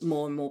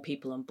more and more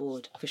people on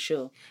board, for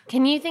sure.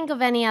 Can you think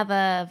of any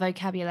other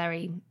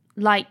vocabulary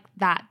like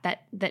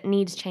that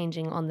needs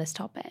changing on this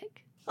topic?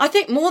 I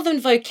think more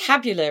than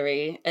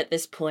vocabulary at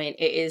this point,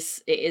 it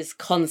is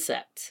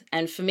concept.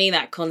 And for me,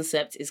 that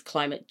concept is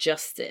climate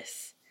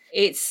justice.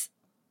 It's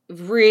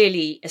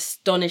really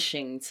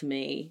astonishing to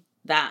me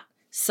that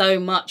so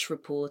much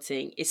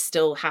reporting is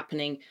still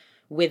happening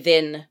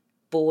within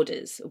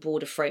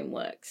border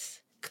frameworks.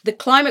 The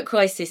climate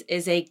crisis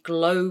is a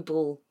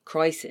global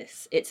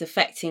crisis. It's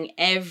affecting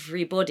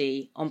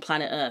everybody on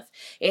planet Earth.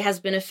 It has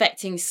been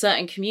affecting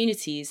certain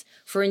communities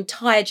for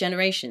entire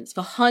generations,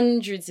 for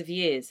hundreds of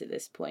years at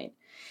this point.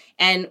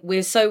 And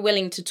we're so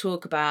willing to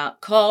talk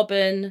about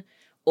carbon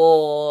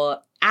or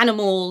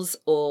animals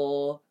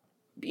or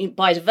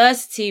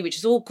biodiversity, which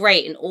is all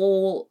great and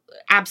all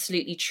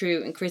absolutely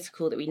true and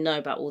critical that we know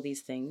about all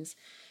these things.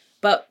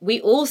 But we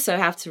also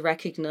have to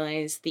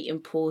recognize the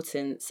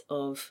importance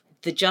of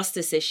the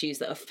justice issues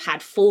that have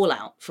had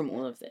fallout from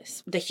all of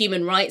this, the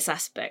human rights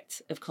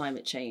aspect of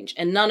climate change.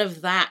 And none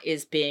of that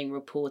is being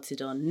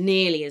reported on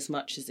nearly as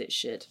much as it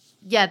should.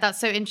 Yeah, that's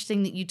so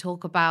interesting that you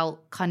talk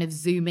about kind of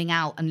zooming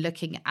out and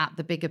looking at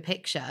the bigger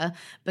picture,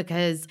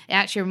 because it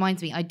actually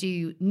reminds me, I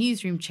do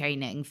newsroom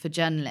training for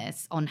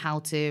journalists on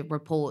how to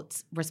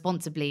report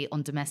responsibly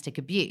on domestic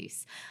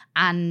abuse.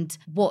 And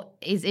what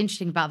is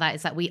interesting about that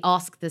is that we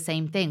ask the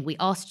same thing. We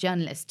ask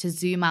journalists to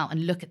zoom out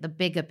and look at the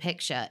bigger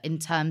picture in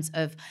terms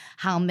of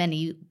how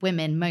many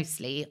women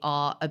mostly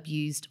are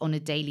abused on a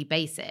daily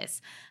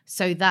basis,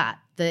 so that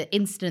the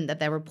incident that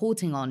they're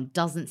reporting on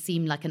doesn't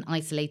seem like an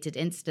isolated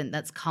incident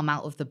that's come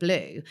out of the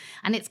blue.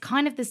 And it's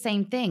kind of the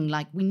same thing.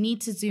 Like, we need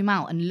to zoom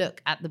out and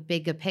look at the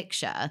bigger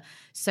picture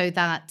so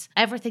that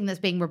everything that's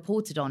being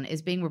reported on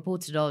is being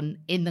reported on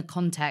in the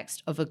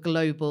context of a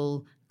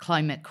global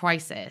climate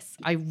crisis,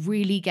 I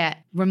really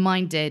get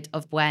reminded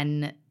of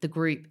when the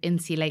group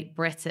Insulate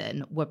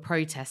Britain were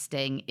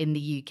protesting in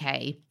the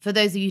UK. For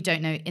those of you who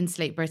don't know,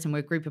 Insulate Britain were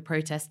a group of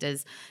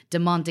protesters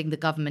demanding the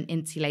government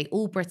insulate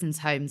all Britain's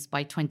homes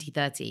by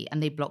 2030.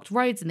 And they blocked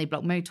roads and they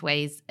blocked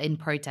motorways in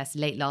protest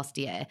late last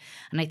year.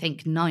 And I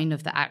think 9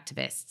 of the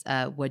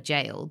activists were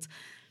jailed.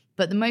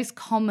 But the most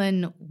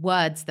common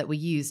words that were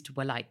used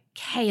were like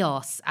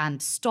chaos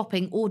and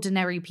stopping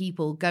ordinary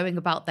people going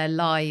about their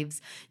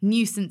lives,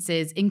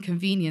 nuisances,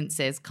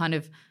 inconveniences, kind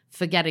of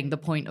forgetting the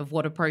point of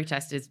what a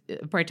protest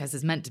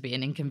is meant to be,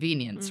 an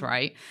inconvenience,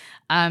 right?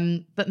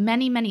 But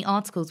many, many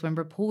articles when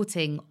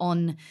reporting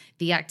on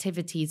the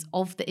activities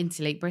of the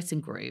Insulate Britain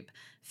group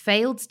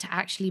failed to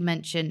actually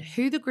mention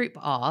who the group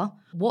are,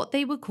 what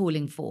they were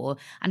calling for,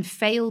 and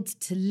failed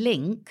to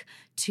link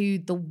to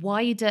the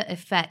wider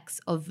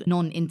effects of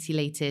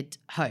non-insulated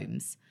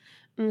homes.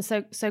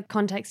 So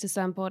context is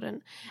so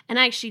important. And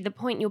actually, the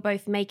point you're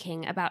both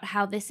making about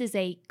how this is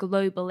a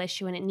global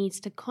issue and it needs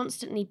to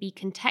constantly be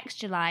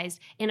contextualized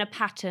in a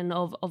pattern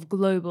of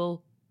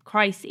global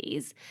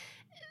crises.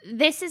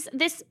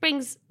 This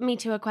brings me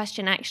to a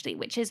question, actually,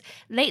 which is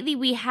lately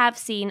we have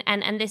seen,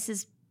 and this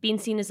has been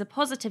seen as a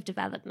positive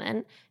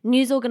development,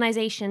 news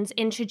organizations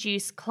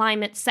introduce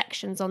climate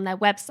sections on their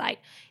website.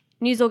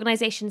 News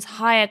organizations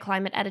hire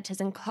climate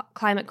editors and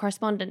climate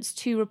correspondents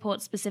to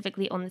report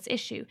specifically on this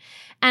issue.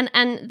 And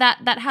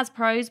that has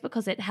pros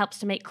because it helps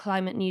to make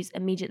climate news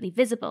immediately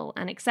visible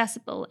and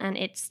accessible, and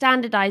it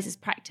standardizes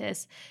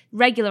practice,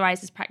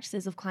 regularizes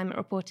practices of climate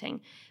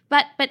reporting.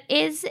 But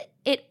is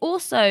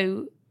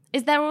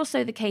there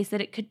also the case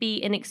that it could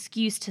be an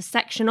excuse to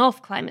section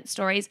off climate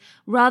stories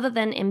rather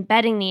than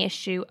embedding the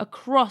issue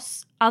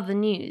across other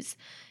news?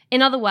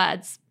 In other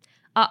words,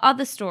 are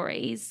other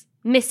stories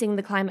missing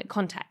the climate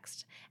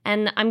context?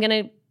 And I'm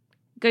going to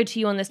go to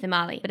you on this,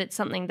 Thimali, but it's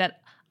something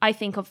that I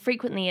think of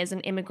frequently as an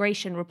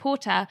immigration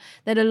reporter,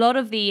 that a lot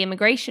of the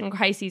immigration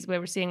crises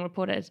we're seeing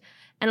reported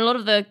and a lot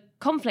of the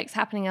conflicts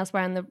happening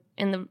elsewhere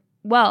in the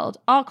world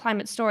are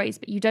climate stories,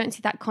 but you don't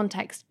see that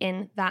context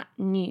in that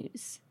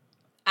news.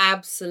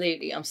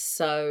 Absolutely. I'm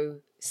so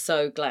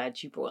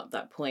glad you brought up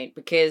that point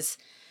because,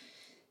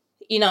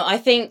 I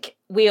think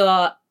we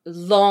are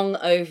long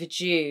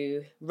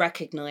overdue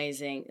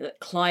recognizing that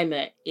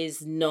climate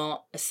is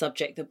not a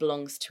subject that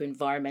belongs to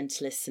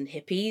environmentalists and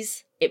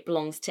hippies. It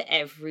belongs to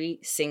every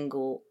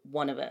single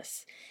one of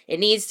us. It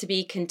needs to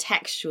be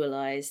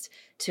contextualized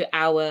to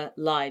our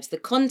lives. The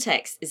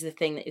context is the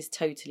thing that is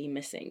totally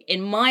missing.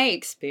 In my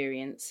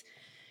experience,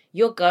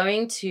 you're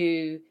going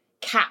to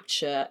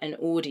capture an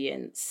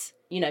audience,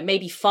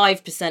 maybe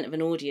 5% of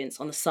an audience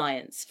on the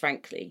science,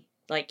 frankly.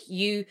 Like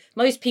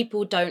most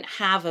people don't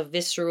have a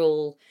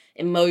visceral,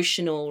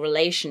 emotional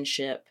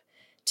relationship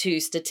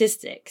to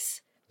statistics.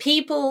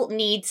 People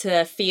need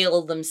to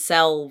feel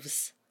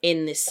themselves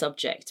in this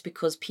subject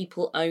because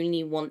people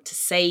only want to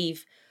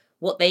save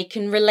what they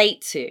can relate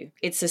to.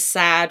 It's a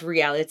sad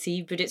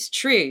reality, but it's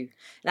true.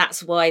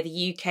 That's why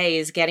the UK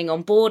is getting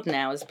on board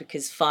now, is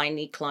because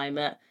finally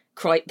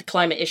the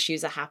climate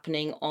issues are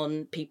happening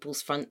on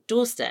people's front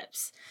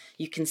doorsteps.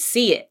 You can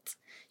see it.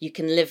 You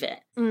can live it.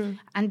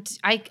 And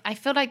I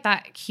feel like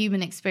that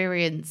human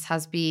experience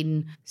has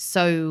been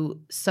so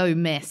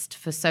missed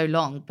for so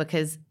long,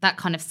 because that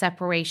kind of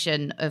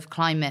separation of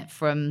climate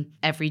from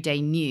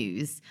everyday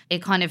news,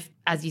 it kind of,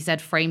 as you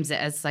said, frames it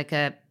as like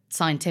a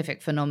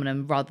scientific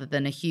phenomenon rather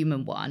than a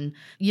human one.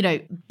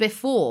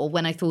 Before,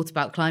 when I thought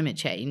about climate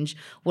change,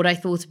 what I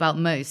thought about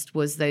most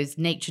was those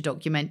nature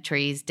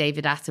documentaries,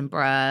 David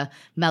Attenborough,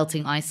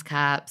 melting ice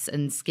caps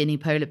and skinny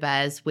polar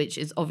bears, which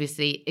is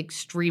obviously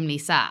extremely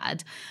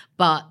sad,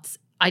 but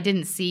I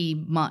didn't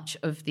see much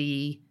of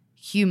the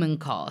human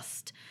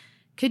cost.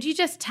 Could you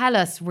just tell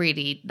us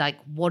really,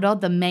 what are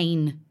the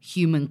main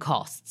human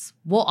costs?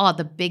 What are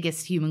the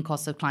biggest human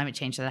costs of climate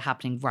change that are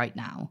happening right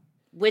now?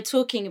 We're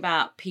talking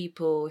about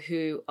people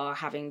who are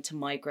having to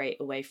migrate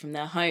away from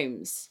their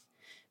homes,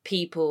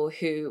 people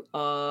who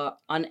are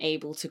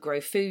unable to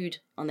grow food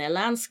on their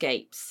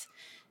landscapes,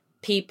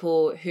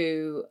 people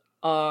who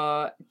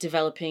are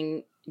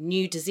developing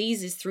new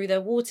diseases through their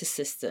water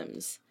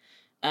systems,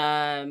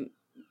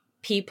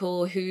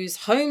 people whose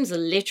homes are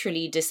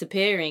literally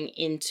disappearing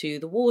into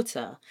the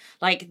water.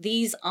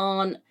 These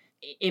aren't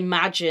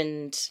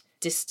imagined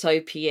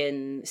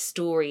dystopian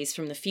stories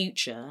from the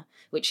future,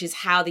 which is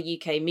how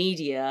the UK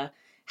media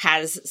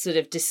has sort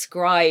of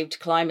described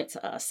climate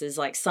to us as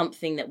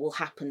something that will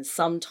happen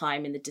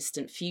sometime in the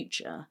distant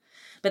future.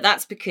 But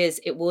that's because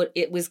it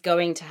was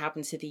going to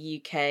happen to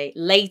the UK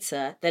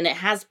later than it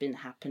has been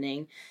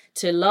happening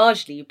to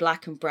largely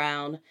black and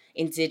brown,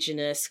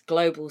 indigenous,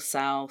 global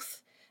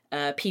south,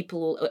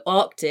 people,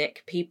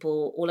 Arctic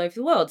people all over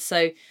the world.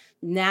 So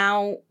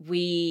now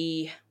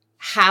we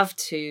have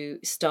to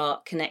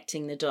start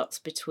connecting the dots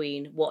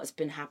between what has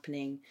been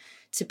happening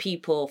to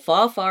people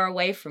far, far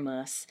away from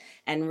us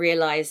and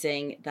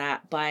realizing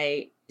that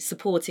by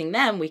supporting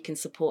them, we can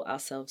support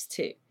ourselves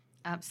too.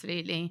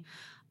 Absolutely.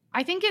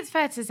 I think it's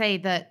fair to say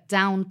that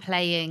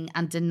downplaying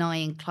and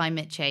denying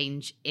climate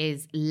change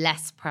is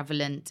less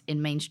prevalent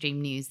in mainstream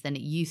news than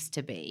it used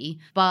to be.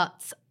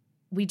 But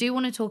we do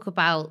want to talk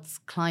about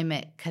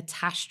climate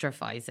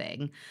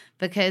catastrophizing,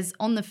 because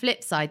on the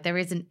flip side, there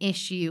is an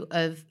issue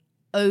of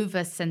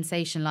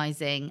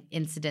over-sensationalizing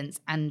incidents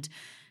and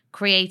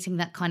creating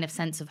that kind of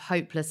sense of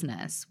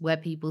hopelessness where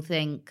people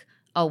think,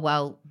 oh,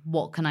 well,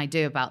 what can I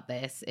do about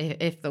this?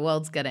 If the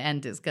world's going to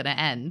end, it's going to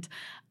end.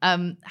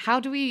 How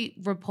do we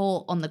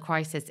report on the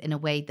crisis in a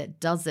way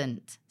that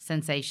doesn't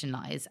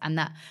sensationalize and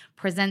that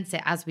presents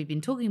it, as we've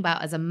been talking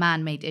about, as a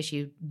man-made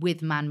issue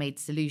with man-made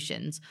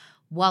solutions,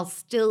 while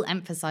still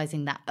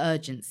emphasizing that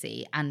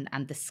urgency and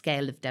the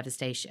scale of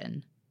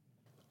devastation?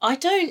 I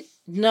don't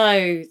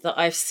know that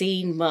I've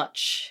seen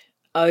much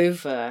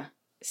over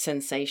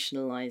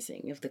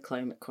sensationalizing of the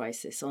climate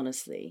crisis,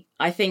 honestly.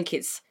 I think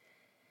it's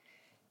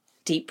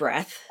deep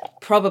breath,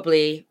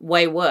 probably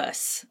way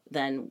worse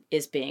than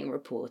is being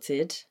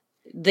reported.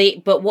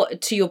 But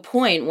what, to your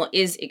point, what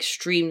is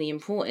extremely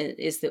important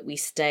is that we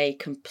stay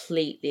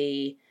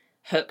completely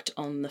hooked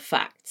on the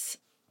facts.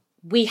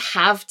 We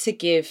have to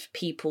give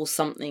people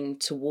something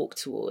to walk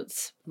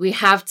towards. We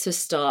have to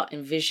start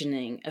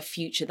envisioning a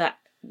future that,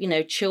 you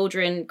know,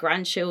 children,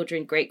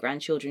 grandchildren,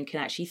 great-grandchildren can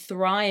actually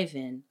thrive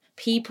in.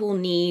 People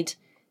need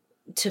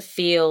to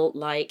feel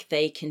like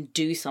they can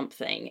do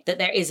something, that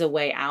there is a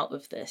way out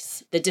of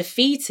this. The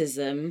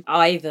defeatism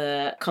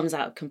either comes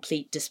out of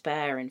complete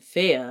despair and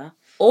fear,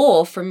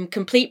 or from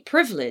complete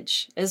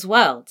privilege as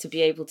well, to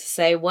be able to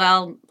say,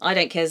 well, I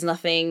don't care, there's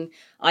nothing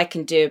I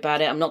can do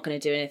about it, I'm not going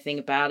to do anything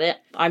about it,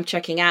 I'm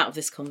checking out of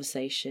this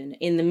conversation.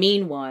 In the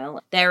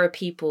meanwhile, there are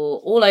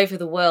people all over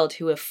the world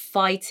who are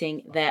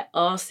fighting their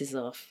asses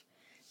off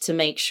to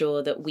make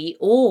sure that we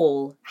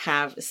all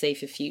have a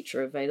safer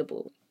future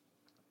available.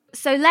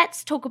 So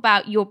let's talk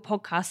about your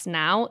podcast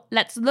now.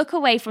 Let's look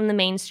away from the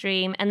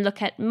mainstream and look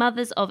at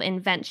Mothers of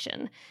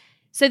Invention.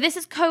 So this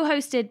is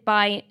co-hosted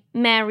by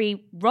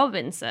Mary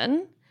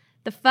Robinson,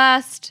 the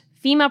first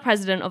female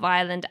president of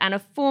Ireland and a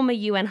former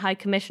UN High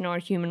Commissioner on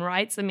Human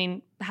Rights. I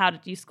mean, how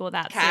did you score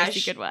that? Cash.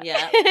 Seriously good work.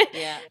 Yeah,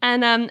 yeah.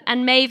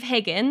 And Maeve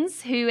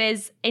Higgins, who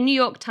is a New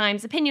York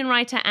Times opinion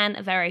writer and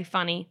a very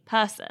funny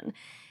person.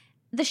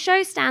 The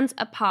show stands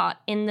apart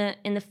in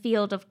the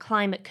field of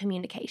climate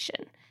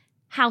communication.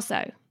 How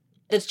so?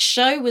 The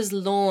show was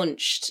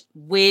launched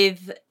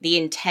with the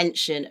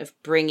intention of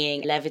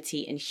bringing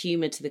levity and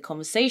humour to the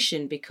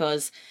conversation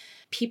because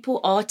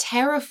people are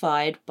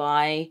terrified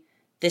by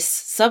this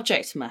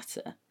subject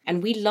matter.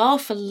 And we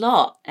laugh a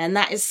lot. And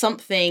that is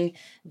something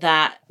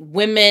that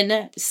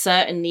women,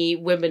 certainly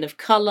women of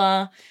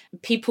colour,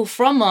 people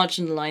from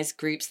marginalised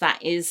groups,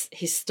 that is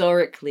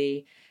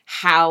historically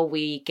how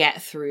we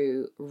get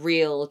through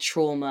real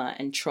trauma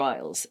and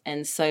trials.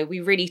 And so we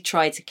really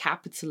try to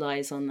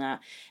capitalize on that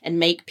and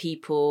make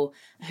people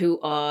who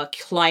are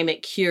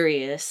climate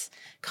curious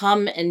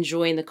come and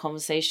join the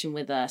conversation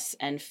with us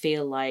and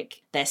feel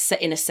like they're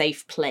in a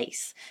safe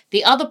place.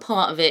 The other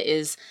part of it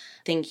is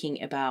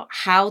thinking about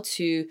how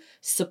to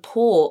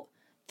support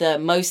the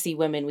mostly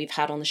women we've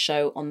had on the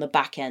show on the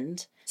back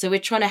end. So we're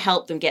trying to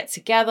help them get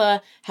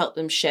together, help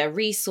them share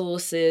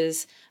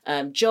resources,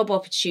 job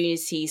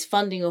opportunities,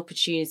 funding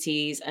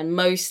opportunities, and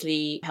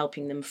mostly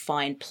helping them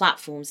find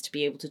platforms to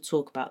be able to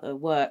talk about their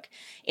work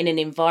in an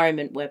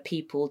environment where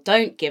people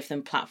don't give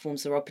them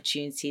platforms or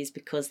opportunities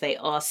because they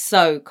are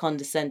so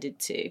condescended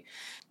to.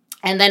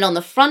 And then on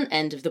the front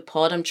end of the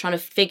pod, I'm trying to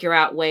figure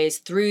out ways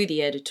through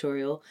the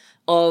editorial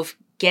of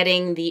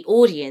getting the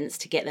audience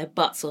to get their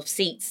butts off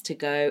seats to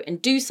go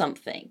and do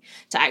something,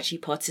 to actually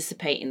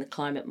participate in the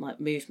climate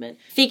movement,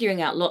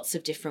 figuring out lots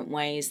of different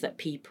ways that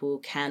people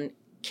can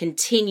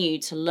continue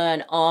to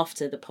learn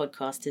after the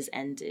podcast has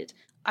ended.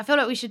 I feel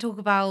like we should talk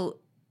about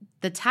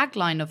the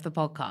tagline of the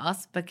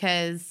podcast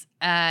because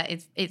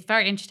it's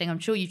very interesting. I'm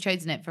sure you've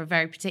chosen it for a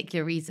very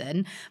particular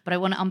reason, but I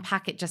want to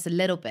unpack it just a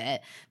little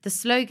bit. The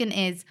slogan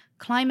is,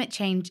 "Climate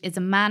change is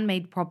a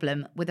man-made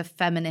problem with a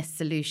feminist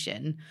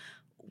solution."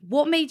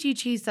 What made you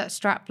choose that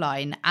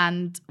strapline,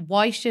 and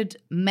why should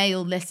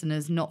male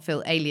listeners not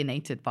feel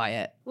alienated by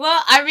it?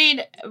 Well, I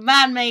mean,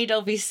 man-made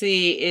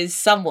obviously is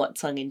somewhat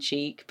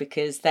tongue-in-cheek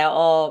because there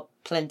are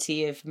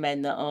plenty of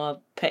men that are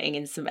putting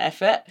in some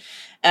effort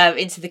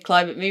into the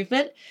climate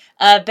movement.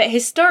 But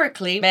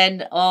historically,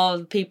 men are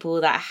the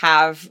people that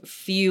have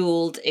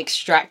fueled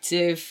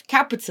extractive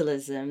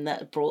capitalism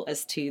that brought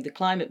us to the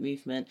climate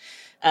movement.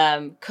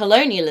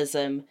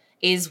 Colonialism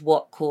is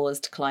what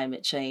caused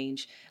climate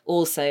change,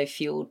 also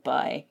fueled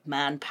by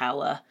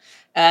manpower.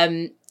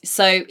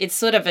 So it's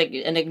sort of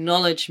an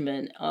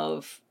acknowledgement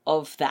of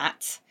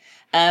that.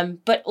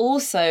 But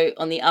also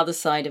on the other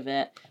side of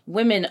it,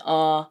 women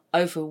are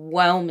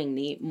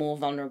overwhelmingly more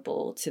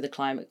vulnerable to the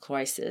climate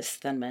crisis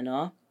than men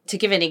are. To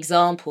give an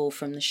example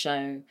from the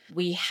show,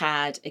 we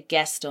had a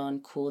guest on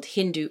called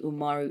Hindu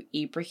Umaru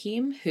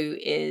Ibrahim, who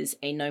is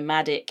a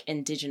nomadic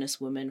indigenous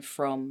woman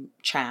from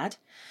Chad.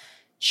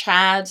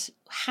 Chad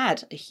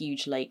had a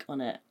huge lake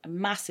on it, a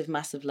massive,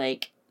 massive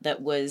lake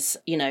that was,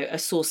 a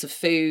source of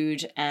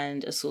food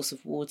and a source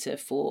of water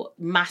for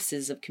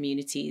masses of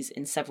communities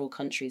in several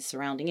countries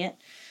surrounding it.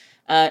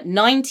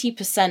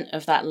 90%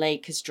 of that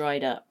lake has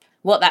dried up.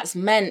 What that's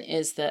meant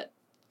is that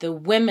the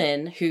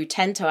women who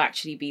tend to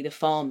actually be the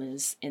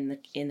farmers in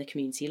the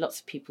community, lots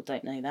of people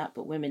don't know that,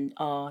 but women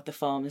are the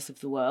farmers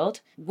of the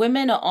world.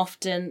 Women are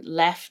often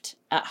left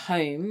at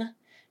home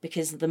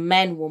because the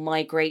men will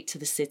migrate to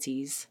the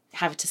cities,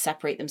 have to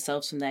separate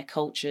themselves from their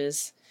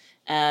cultures,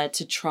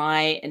 to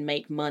try and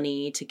make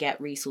money to get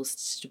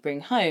resources to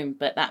bring home.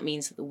 But that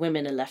means that the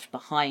women are left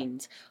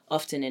behind,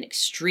 often in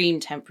extreme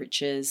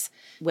temperatures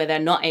where they're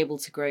not able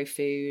to grow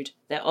food.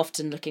 They're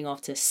often looking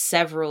after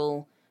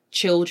several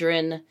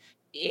children.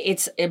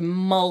 It's a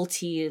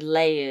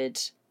multi-layered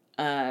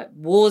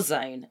war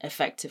zone,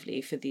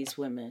 effectively, for these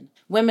women.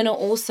 Women are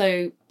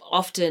also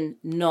often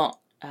not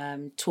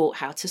taught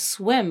how to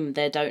swim.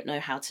 They don't know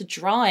how to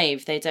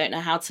drive. They don't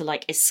know how to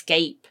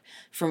escape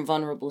from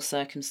vulnerable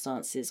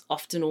circumstances.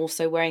 Often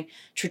also wearing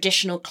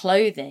traditional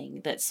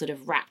clothing that's sort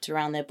of wrapped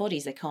around their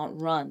bodies. They can't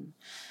run.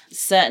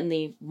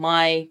 Certainly,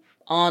 my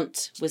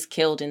aunt was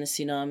killed in the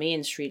tsunami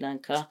in Sri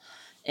Lanka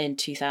in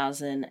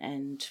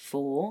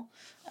 2004.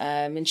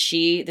 And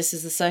this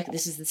is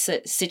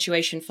the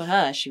situation for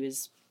her. She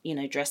was,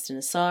 dressed in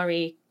a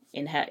sari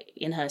in her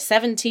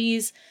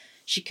 70s.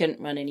 She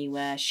couldn't run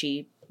anywhere.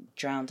 She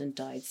drowned and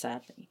died,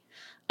 sadly.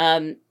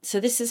 So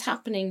this is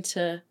happening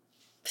to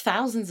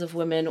thousands of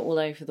women all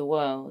over the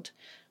world.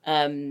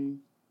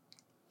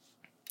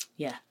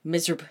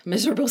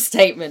 Miserable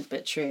statement,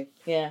 but true.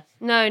 Yeah.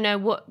 No.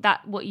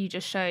 What you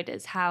just showed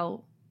is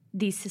how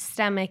these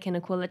systemic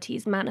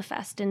inequalities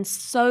manifest in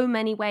so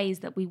many ways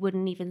that we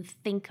wouldn't even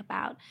think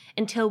about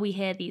until we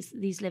hear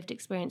these lived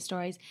experience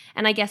stories.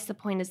 And I guess the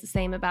point is the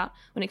same about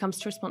when it comes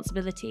to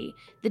responsibility.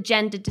 The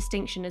gender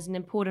distinction is an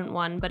important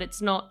one, but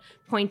it's not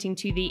pointing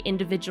to the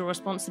individual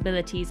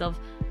responsibilities of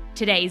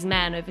today's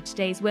men over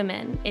today's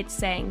women. It's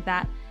saying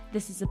that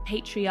this is a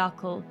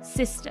patriarchal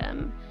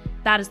system.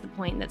 That is the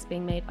point that's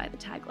being made by the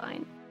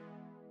tagline.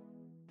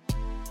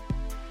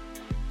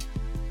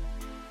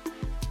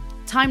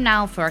 Time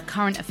now for a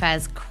current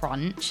affairs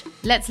crunch.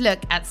 Let's look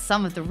at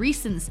some of the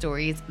recent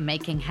stories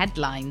making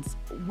headlines.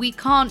 We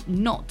can't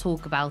not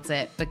talk about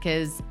it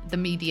because the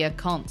media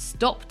can't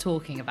stop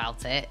talking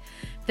about it.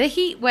 The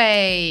heat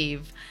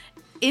wave.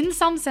 In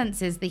some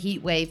senses, the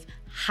heat wave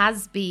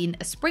has been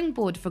a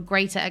springboard for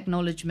greater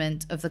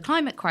acknowledgement of the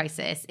climate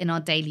crisis in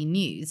our daily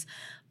news.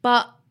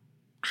 But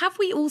have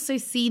we also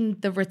seen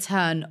the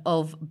return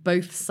of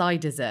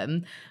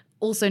both-sidism,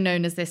 also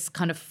known as this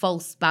kind of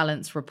false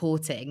balance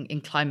reporting in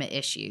climate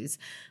issues,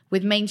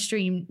 with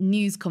mainstream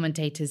news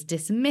commentators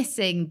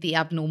dismissing the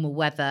abnormal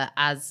weather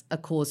as a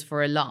cause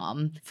for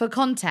alarm? For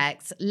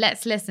context,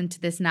 let's listen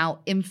to this now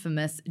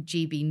infamous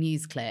GB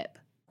News clip.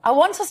 I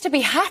want us to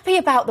be happy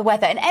about the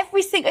weather, and I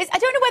don't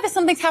know whether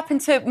something's happened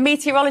to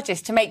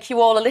meteorologists to make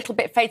you all a little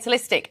bit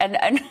fatalistic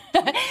and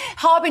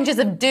harbingers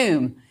of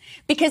doom.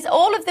 Because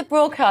all of the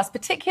broadcasts,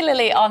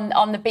 particularly on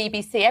the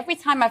BBC, every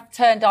time I've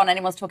turned on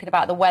anyone's talking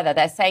about the weather,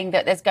 they're saying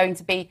that there's going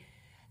to be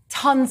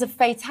tons of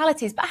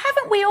fatalities. But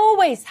haven't we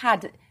always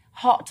had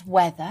hot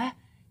weather,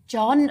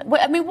 John?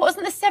 I mean,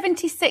 wasn't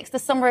the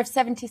summer of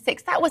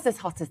 76? That was as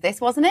hot as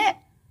this, wasn't it?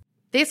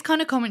 This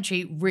kind of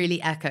commentary really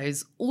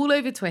echoes all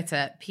over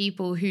Twitter.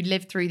 People who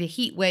lived through the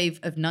heat wave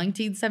of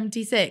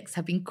 1976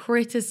 have been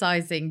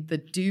criticising the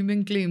doom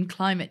and gloom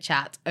climate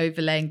chat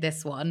overlaying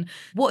this one.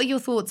 What are your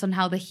thoughts on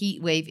how the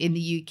heat wave in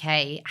the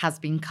UK has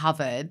been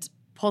covered?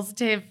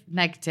 Positive,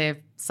 negative,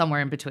 somewhere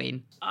in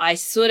between? I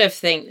sort of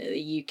think that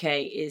the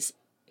UK is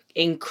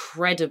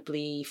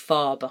incredibly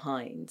far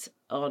behind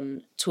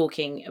on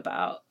talking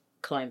about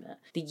climate.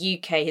 The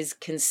UK has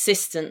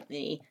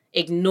consistently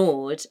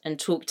ignored and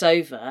talked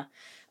over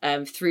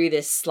through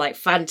this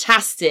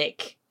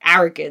fantastic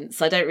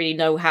arrogance. I don't really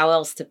know how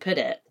else to put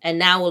it. And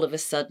now all of a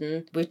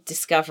sudden we're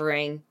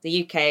discovering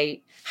the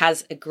UK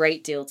has a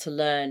great deal to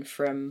learn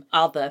from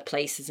other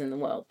places in the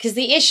world. Because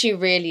the issue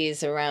really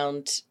is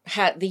around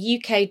how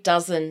the UK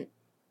doesn't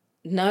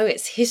know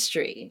its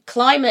history.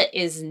 Climate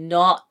is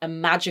not a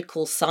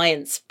magical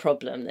science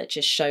problem that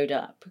just showed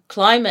up.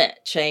 Climate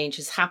change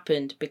has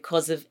happened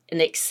because of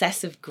an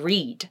excessive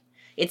greed.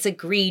 It's a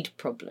greed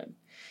problem.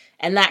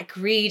 And that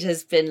greed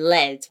has been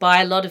led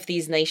by a lot of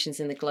these nations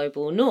in the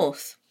global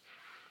north.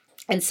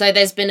 And so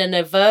there's been an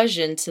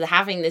aversion to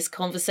having this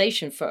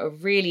conversation for a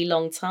really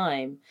long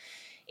time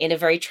in a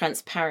very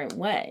transparent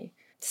way.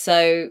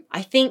 So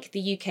I think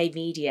the UK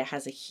media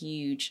has a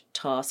huge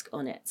task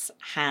on its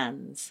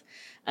hands.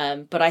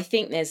 But I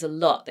think there's a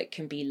lot that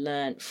can be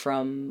learnt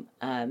from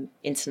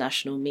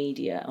international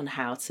media on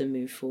how to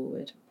move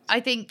forward.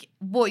 I think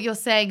what you're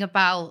saying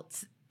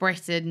about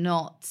Britain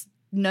not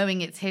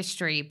knowing its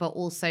history, but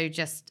also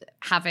just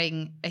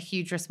having a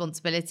huge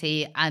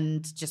responsibility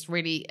and just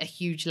really a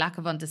huge lack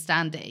of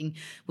understanding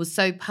was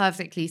so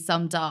perfectly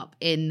summed up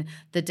in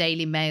the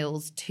Daily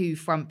Mail's 2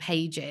 front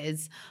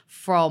pages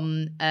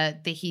from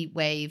the heat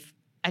wave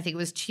I think it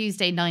was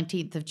Tuesday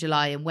 19th of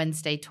July and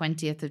Wednesday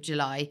 20th of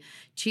July.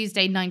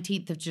 Tuesday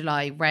 19th of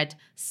July read,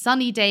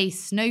 sunny day,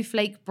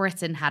 snowflake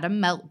Britain had a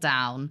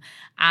meltdown.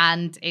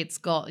 And it's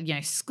got,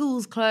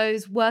 schools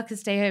closed,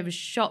 workers stay home,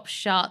 shops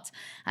shut.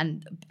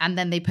 And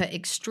then they put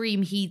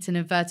extreme heat in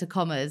inverted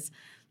commas.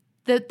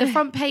 The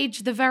front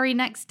page the very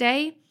next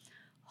day,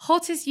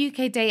 hottest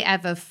UK day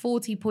ever,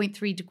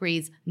 40.3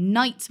 degrees,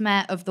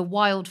 nightmare of the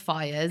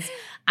wildfires,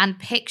 and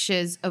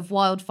pictures of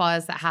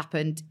wildfires that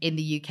happened in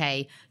the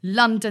UK.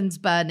 London's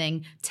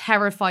burning,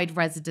 terrified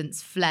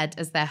residents fled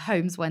as their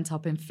homes went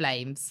up in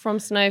flames. From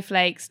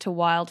snowflakes to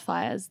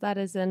wildfires, that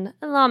is an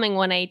alarming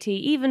 180,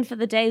 even for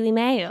the Daily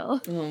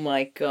Mail. Oh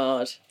my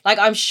God.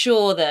 I'm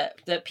sure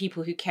that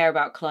people who care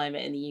about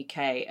climate in the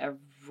UK are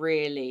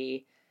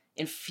really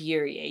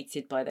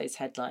infuriated by those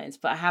headlines.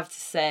 But I have to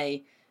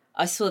say,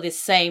 I saw this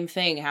same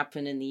thing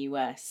happen in the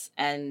US,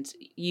 and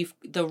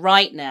the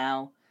right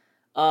now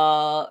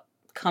are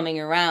coming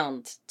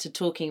around to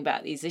talking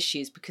about these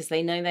issues because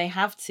they know they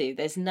have to.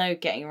 There's no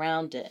getting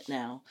around it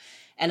now.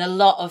 And a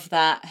lot of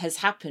that has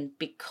happened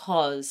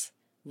because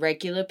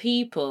regular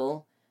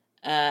people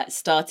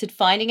started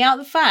finding out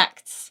the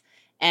facts,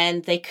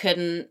 and they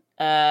couldn't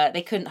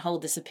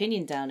hold this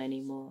opinion down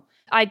anymore.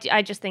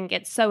 I just think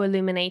it's so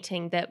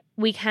illuminating that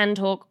we can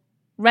talk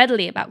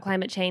readily about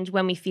climate change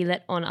when we feel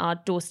it on our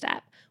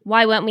doorstep.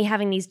 Why weren't we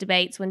having these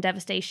debates when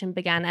devastation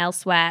began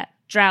elsewhere?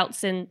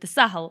 Droughts in the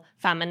Sahel,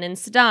 famine in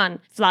Sudan,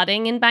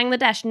 flooding in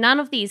Bangladesh.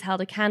 None of these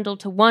held a candle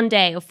to one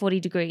day of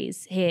 40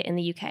 degrees here in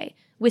the UK.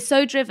 We're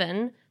so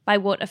driven by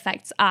what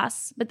affects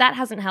us, but that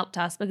hasn't helped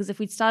us, because if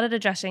we'd started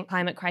addressing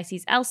climate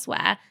crises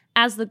elsewhere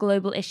as the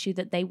global issue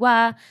that they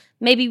were,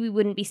 maybe we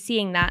wouldn't be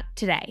seeing that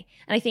today.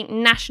 And I think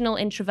national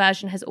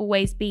introversion has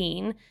always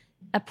been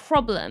a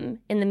problem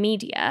in the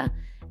media.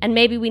 And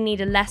maybe we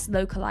need a less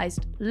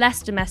localized,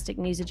 less domestic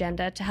news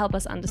agenda to help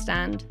us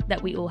understand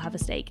that we all have a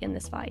stake in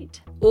this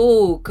fight.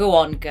 Oh, go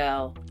on,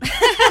 girl.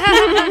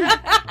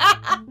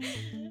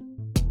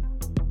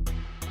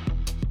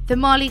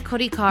 Thimali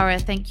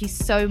Kodikara, thank you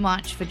so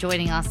much for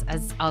joining us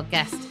as our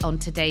guest on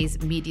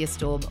today's Media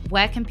Storm.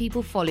 Where can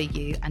people follow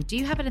you, and do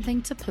you have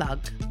anything to plug?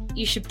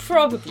 You should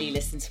probably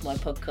listen to my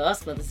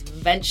podcast, Mothers of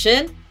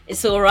Invention.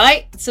 It's all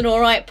right. It's an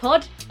all right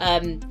pod.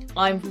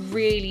 I'm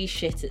really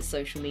shit at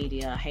social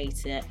media. I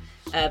hate it.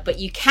 But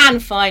you can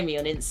find me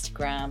on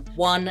Instagram,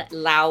 One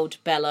Loud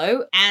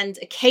Bellow, and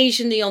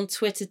occasionally on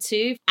Twitter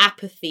too.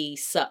 Apathy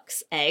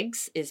Sucks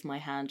Eggs is my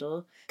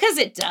handle. Because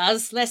it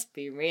does. Let's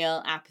be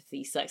real.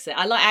 Apathy Sucks Eggs.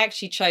 I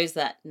actually chose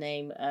that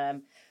name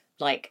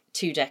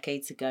 2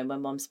 decades ago. My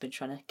mum's been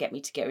trying to get me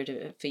to get rid of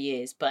it for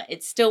years, but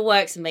it still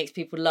works and makes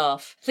people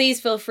laugh.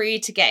 Please feel free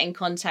to get in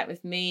contact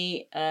with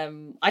me.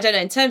 I don't know,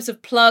 in terms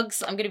of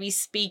plugs, I'm going to be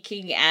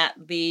speaking at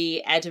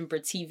the Edinburgh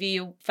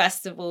TV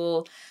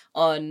Festival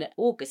on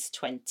August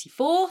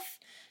 24th.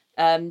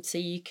 So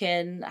you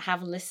can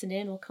have a listen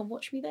in or come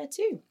watch me there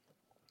too.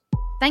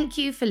 Thank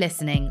you for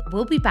listening.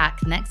 We'll be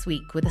back next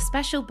week with a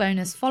special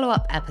bonus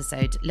follow-up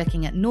episode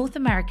looking at North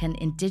American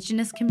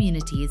Indigenous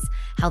communities,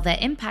 how they're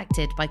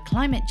impacted by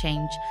climate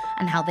change,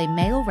 and how they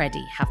may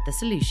already have the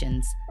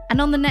solutions.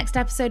 And on the next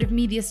episode of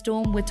Media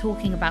Storm, we're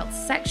talking about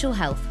sexual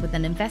health with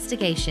an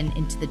investigation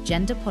into the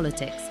gender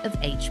politics of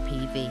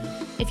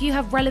HPV. If you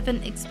have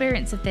relevant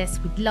experience of this,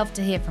 we'd love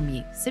to hear from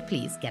you, so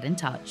please get in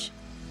touch.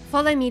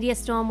 Follow Media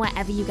Storm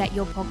wherever you get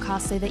your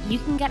podcasts so that you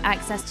can get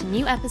access to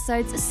new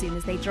episodes as soon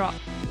as they drop.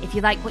 If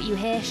you like what you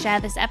hear, share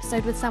this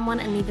episode with someone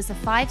and leave us a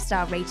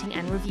 5-star rating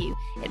and review.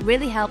 It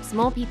really helps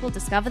more people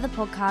discover the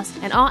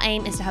podcast, and our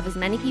aim is to have as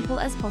many people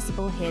as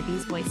possible hear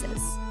these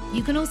voices.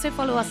 You can also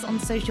follow us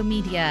on social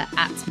media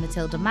at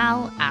Matilda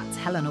Mal, at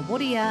Helena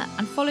Warrior,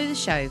 and follow the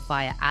show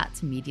via at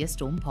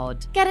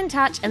MediaStormPod. Get in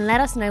touch and let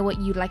us know what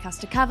you'd like us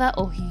to cover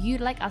or who you'd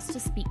like us to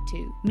speak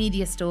to.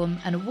 Media Storm,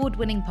 an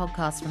award-winning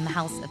podcast from the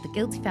House of the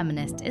Guilty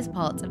Feminist, is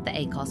part of the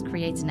Acast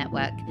Creator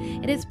Network.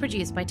 It is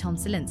produced by Tom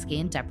Zielinski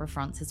and Deborah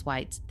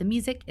Francis-White. The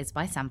music is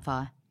by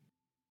Samphire.